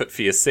profit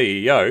for your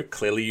CEO.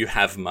 Clearly, you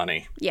have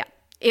money. Yeah.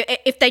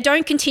 If they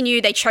don't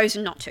continue, they chose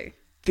not to.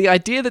 The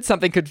idea that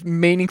something could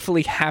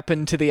meaningfully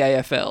happen to the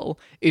AFL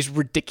is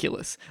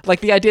ridiculous.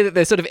 The idea that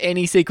there's sort of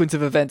any sequence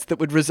of events that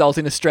would result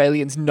in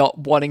Australians not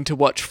wanting to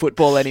watch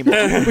football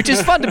anymore, which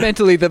is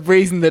fundamentally the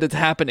reason that it's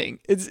happening.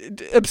 It's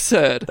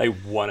absurd. They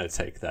want to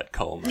take that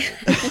coal money.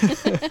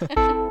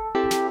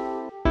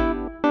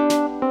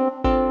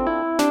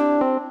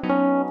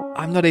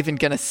 I'm not even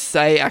going to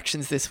say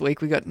actions this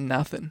week. We got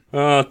nothing.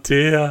 Oh,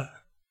 dear.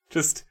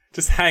 Just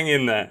hang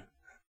in there.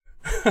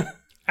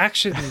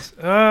 Actions.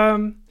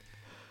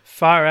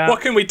 Far out.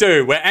 What can we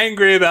do? We're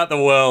angry about the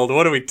world.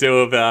 What do we do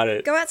about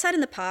it? Go outside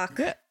in the park.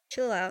 Yeah.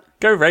 Chill out.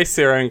 Go race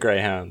your own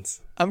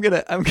greyhounds. I'm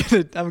gonna,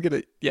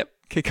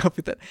 kick off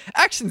with that.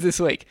 Actions this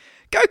week.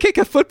 Go kick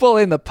a football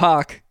in the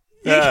park.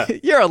 Yeah.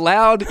 You're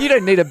allowed. You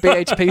don't need a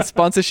BHP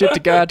sponsorship to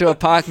go out to a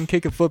park and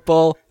kick a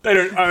football. They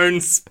don't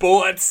own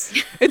sports.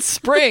 It's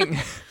spring.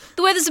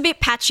 The weather's a bit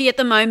patchy at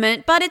the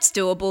moment, but it's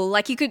doable.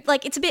 Like you could,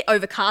 like it's a bit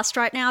overcast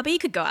right now, but you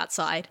could go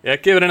outside. Yeah,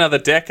 give it another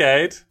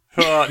decade.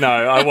 Oh, no,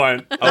 I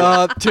won't.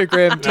 Oh, too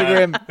grim, too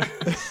grim.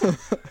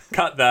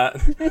 Cut that.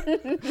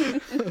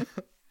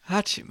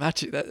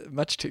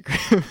 Much too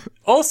grim.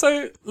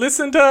 Also,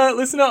 listen to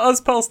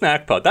Ozpol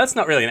Snack Pod. That's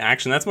not really an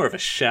action. That's more of a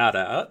shout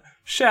out.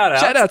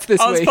 Shout-outs this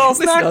week. Ozpol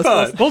Listen Snack to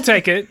Pod. Ozpol. We'll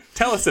take it.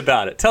 Tell us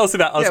about it. Tell us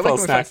about Yeah, where Ozpol can we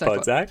Snack find Snack Pod,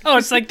 Pod? Zach. Oh,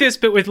 it's like this,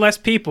 but with less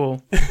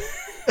people.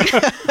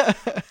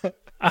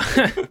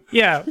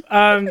 Yeah.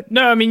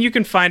 No, I mean, you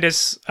can find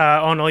us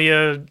on all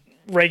your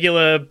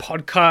regular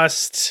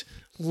podcast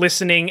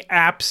listening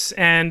apps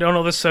and on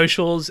all the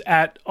socials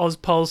at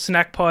Ozpol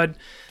Snack Pod.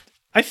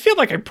 I feel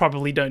like I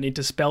probably don't need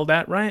to spell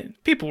that, right?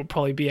 People would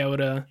probably be able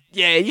to...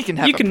 Yeah, you can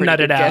have You a can pretty nut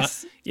good it out.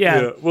 guess.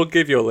 Yeah. We'll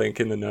give you a link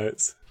in the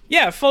notes.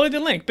 Yeah, follow the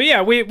link. But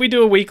yeah, we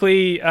do a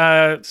weekly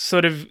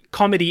sort of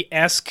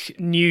comedy-esque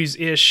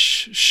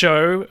news-ish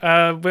show,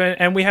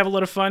 and we have a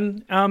lot of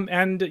fun.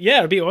 And yeah,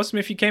 it'd be awesome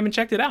if you came and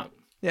checked it out.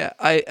 Yeah,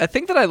 I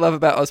think that I love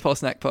about Ozpol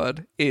Snack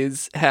Pod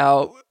is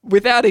how,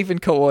 without even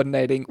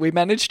coordinating, we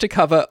manage to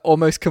cover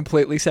almost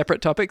completely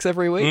separate topics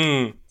every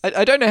week.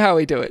 I don't know how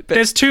we do it, but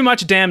There's too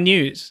much damn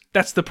news.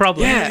 That's the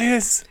problem.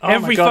 Yes. Oh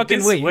Every my God, fucking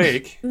this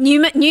week.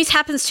 News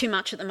happens too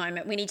much at the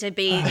moment. We need to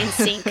be in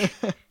sync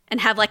and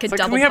have like a Like,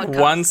 double can we have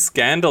podcast. one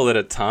scandal at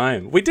a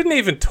time? We didn't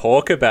even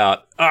talk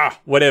about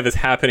whatever's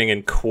happening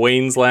in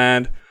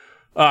Queensland.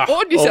 or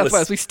New all South this-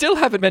 Wales. We still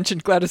haven't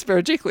mentioned Gladys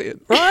Berejiklian.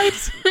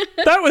 Right?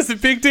 That was a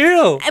big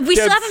deal. And we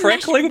still Yeah,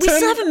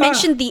 haven't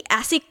mentioned the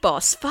ASIC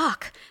boss.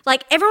 Fuck.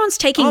 Like everyone's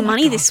taking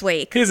money this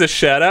week. Here's a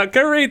shout out.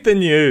 Go read the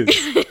news.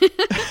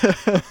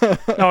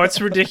 Oh,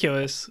 it's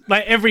ridiculous.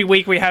 Like every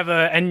week we have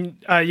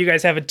you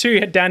guys have it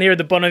too, down here at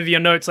the bottom of your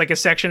notes, like a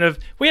section of,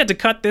 we had to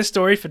cut this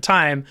story for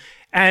time.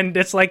 And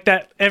it's like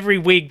that every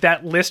week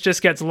that list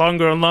just gets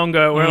longer and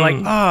longer. We're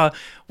like,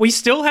 we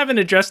still haven't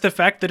addressed the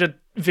fact that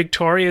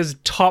Victoria's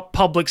top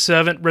public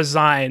servant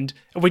resigned.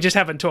 We just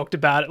haven't talked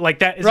about it. Like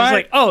that is just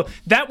Right. like,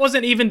 that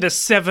wasn't even the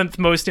 7th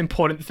most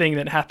important thing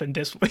that happened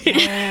this week.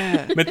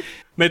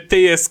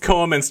 Matthias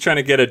Cormann's trying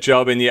to get a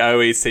job in the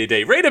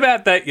OECD. Read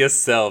about that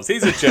yourselves.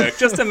 He's a jerk.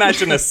 Just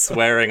imagine us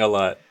swearing a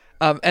lot.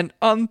 And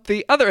on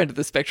the other end of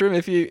the spectrum,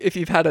 if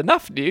you've had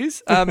enough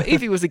news,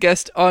 Evie was a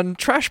guest on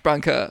Trash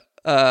Bunker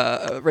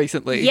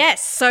recently.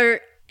 Yes, so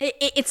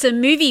it's a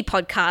movie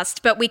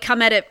podcast, but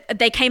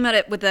they came at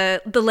it with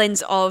the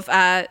lens of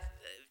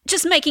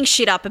just making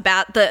shit up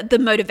about the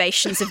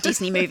motivations of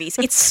Disney movies.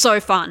 It's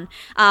so fun.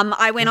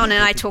 I went on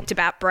and I talked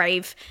about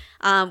Brave,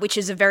 which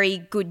is a very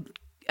good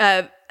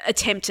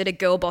attempt at a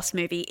girl boss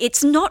movie.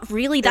 It's not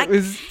really that...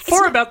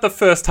 For about the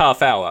first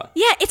half hour.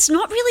 Yeah, it's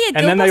not really a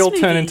girl boss And then they all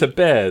movie. turn into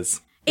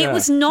bears. It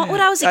was not what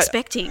I was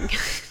expecting.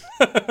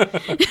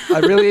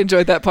 I really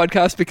enjoyed that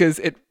podcast because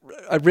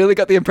I really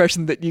got the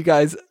impression that you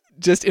guys,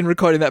 just in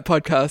recording that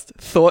podcast,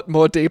 thought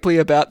more deeply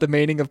about the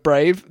meaning of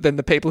Brave than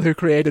the people who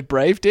created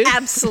Brave did.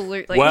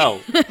 Absolutely.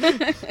 Well,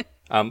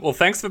 well,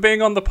 thanks for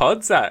being on the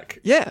pod, Zach.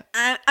 Yeah.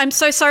 I'm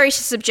so sorry for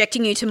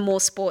subjecting you to more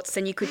sports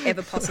than you could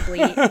ever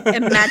possibly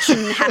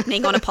imagine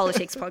happening on a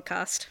politics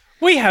podcast.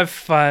 We have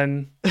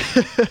fun.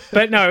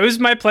 But no, it was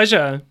my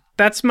pleasure.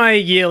 That's my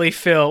yearly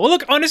fill. Well,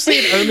 look, honestly,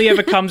 it only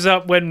ever comes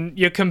up when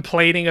you're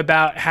complaining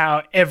about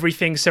how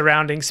everything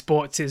surrounding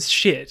sports is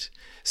shit.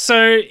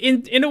 So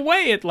in a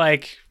way, it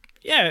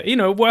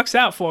it works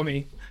out for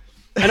me.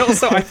 And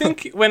also, I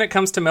think when it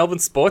comes to Melbourne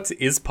sports, it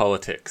is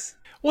politics.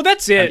 Well,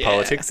 that's it. And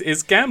politics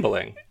is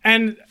gambling.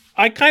 And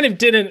I kind of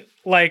didn't,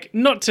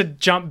 not to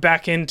jump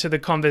back into the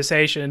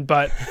conversation,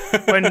 but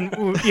when,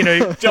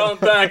 Jump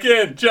back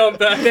in.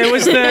 there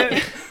was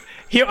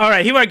here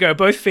I go,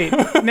 both feet.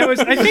 I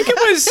think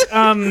it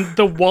was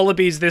the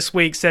Wallabies this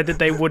week said that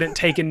they wouldn't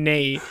take a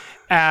knee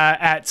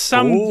at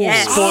some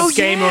sports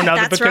game or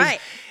another that's because right.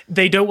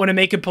 they don't want to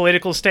make a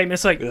political statement.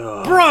 It's like,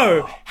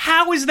 bro,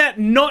 how is that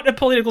not a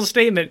political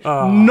statement?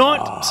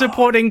 Not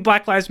supporting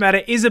Black Lives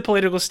Matter is a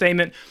political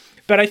statement.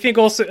 But I think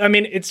also,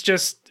 it's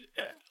just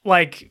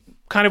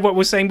kind of what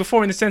we're saying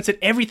before in the sense that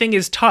everything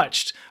is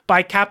touched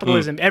by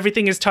capitalism.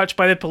 Everything is touched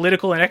by the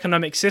political and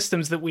economic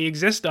systems that we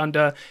exist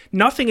under.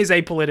 Nothing is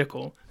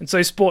apolitical. And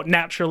so sport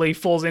naturally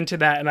falls into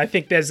that. And I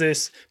think there's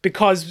this,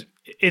 because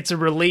it's a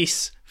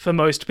release for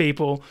most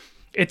people,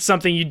 it's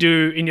something you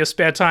do in your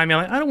spare time.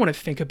 You're like, I don't want to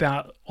think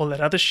about all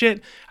that other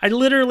shit. I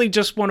literally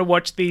just want to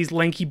watch these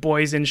lanky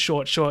boys in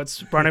short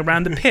shorts run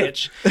around the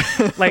pitch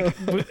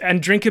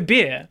and drink a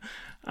beer.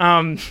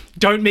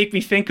 Don't make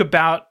me think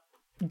about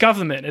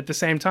government at the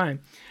same time,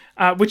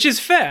 which is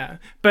fair.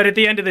 But at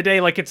the end of the day,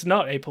 it's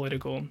not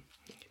apolitical.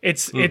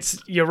 It's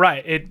you're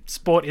right.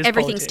 Sport is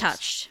Everything's politics.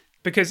 touched.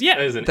 Because That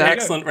is an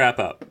excellent wrap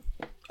up.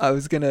 I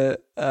was going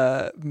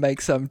to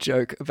make some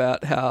joke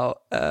about how,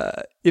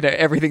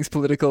 everything's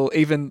political,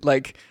 even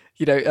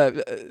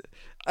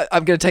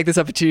I'm going to take this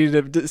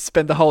opportunity to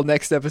spend the whole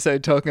next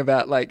episode talking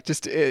about like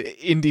just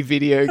indie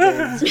video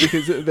games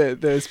because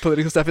there's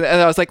political stuff in there.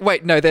 And I was like,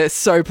 wait, no, they're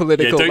so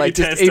political. don't like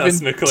you just test even us,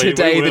 McLean,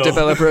 today, we the will.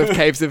 developer of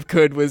Caves of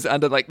Qud was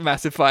under like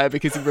massive fire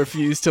because he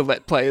refused to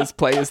let players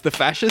play as the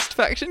fascist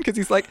faction because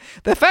he's like,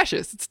 they're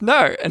fascists.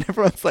 No, and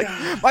everyone's like,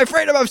 my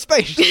freedom of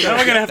speech. Now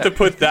we're going to have to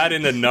put that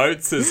in the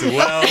notes as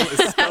well.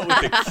 It's spelled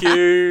with a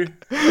Q.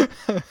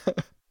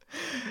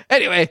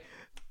 Anyway,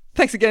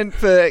 thanks again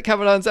for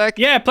coming on, Zach.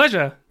 Yeah,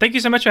 pleasure. Thank you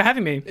so much for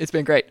having me. It's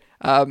been great.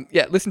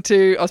 Listen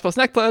to Ozpol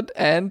Snackblood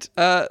and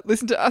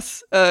listen to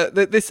us.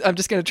 This I'm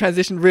just going to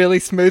transition really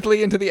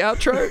smoothly into the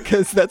outro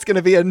because that's going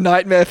to be a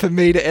nightmare for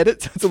me to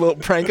edit. So it's a little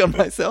prank on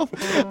myself.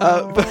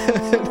 But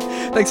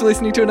thanks for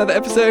listening to another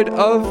episode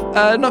of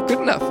Not Good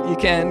Enough. You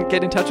can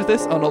get in touch with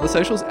us on all the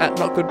socials at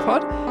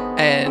NotGoodPod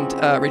and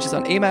reach us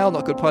on email,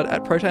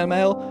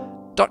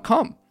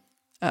 notgoodpod@protonmail.com.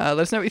 Let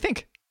us know what you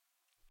think.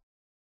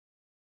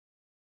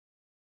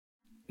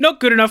 Not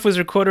Good Enough was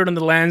recorded on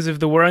the lands of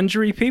the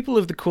Wurundjeri people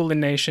of the Kulin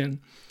Nation.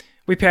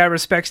 We pay our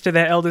respects to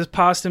their elders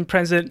past and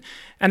present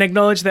and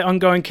acknowledge their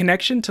ongoing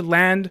connection to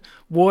land,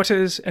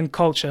 waters, and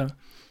culture.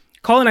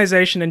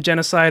 Colonization and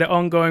genocide are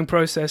ongoing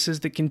processes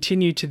that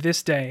continue to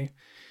this day.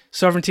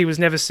 Sovereignty was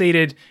never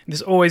ceded, and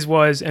this always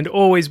was and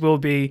always will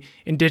be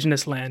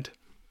Indigenous land.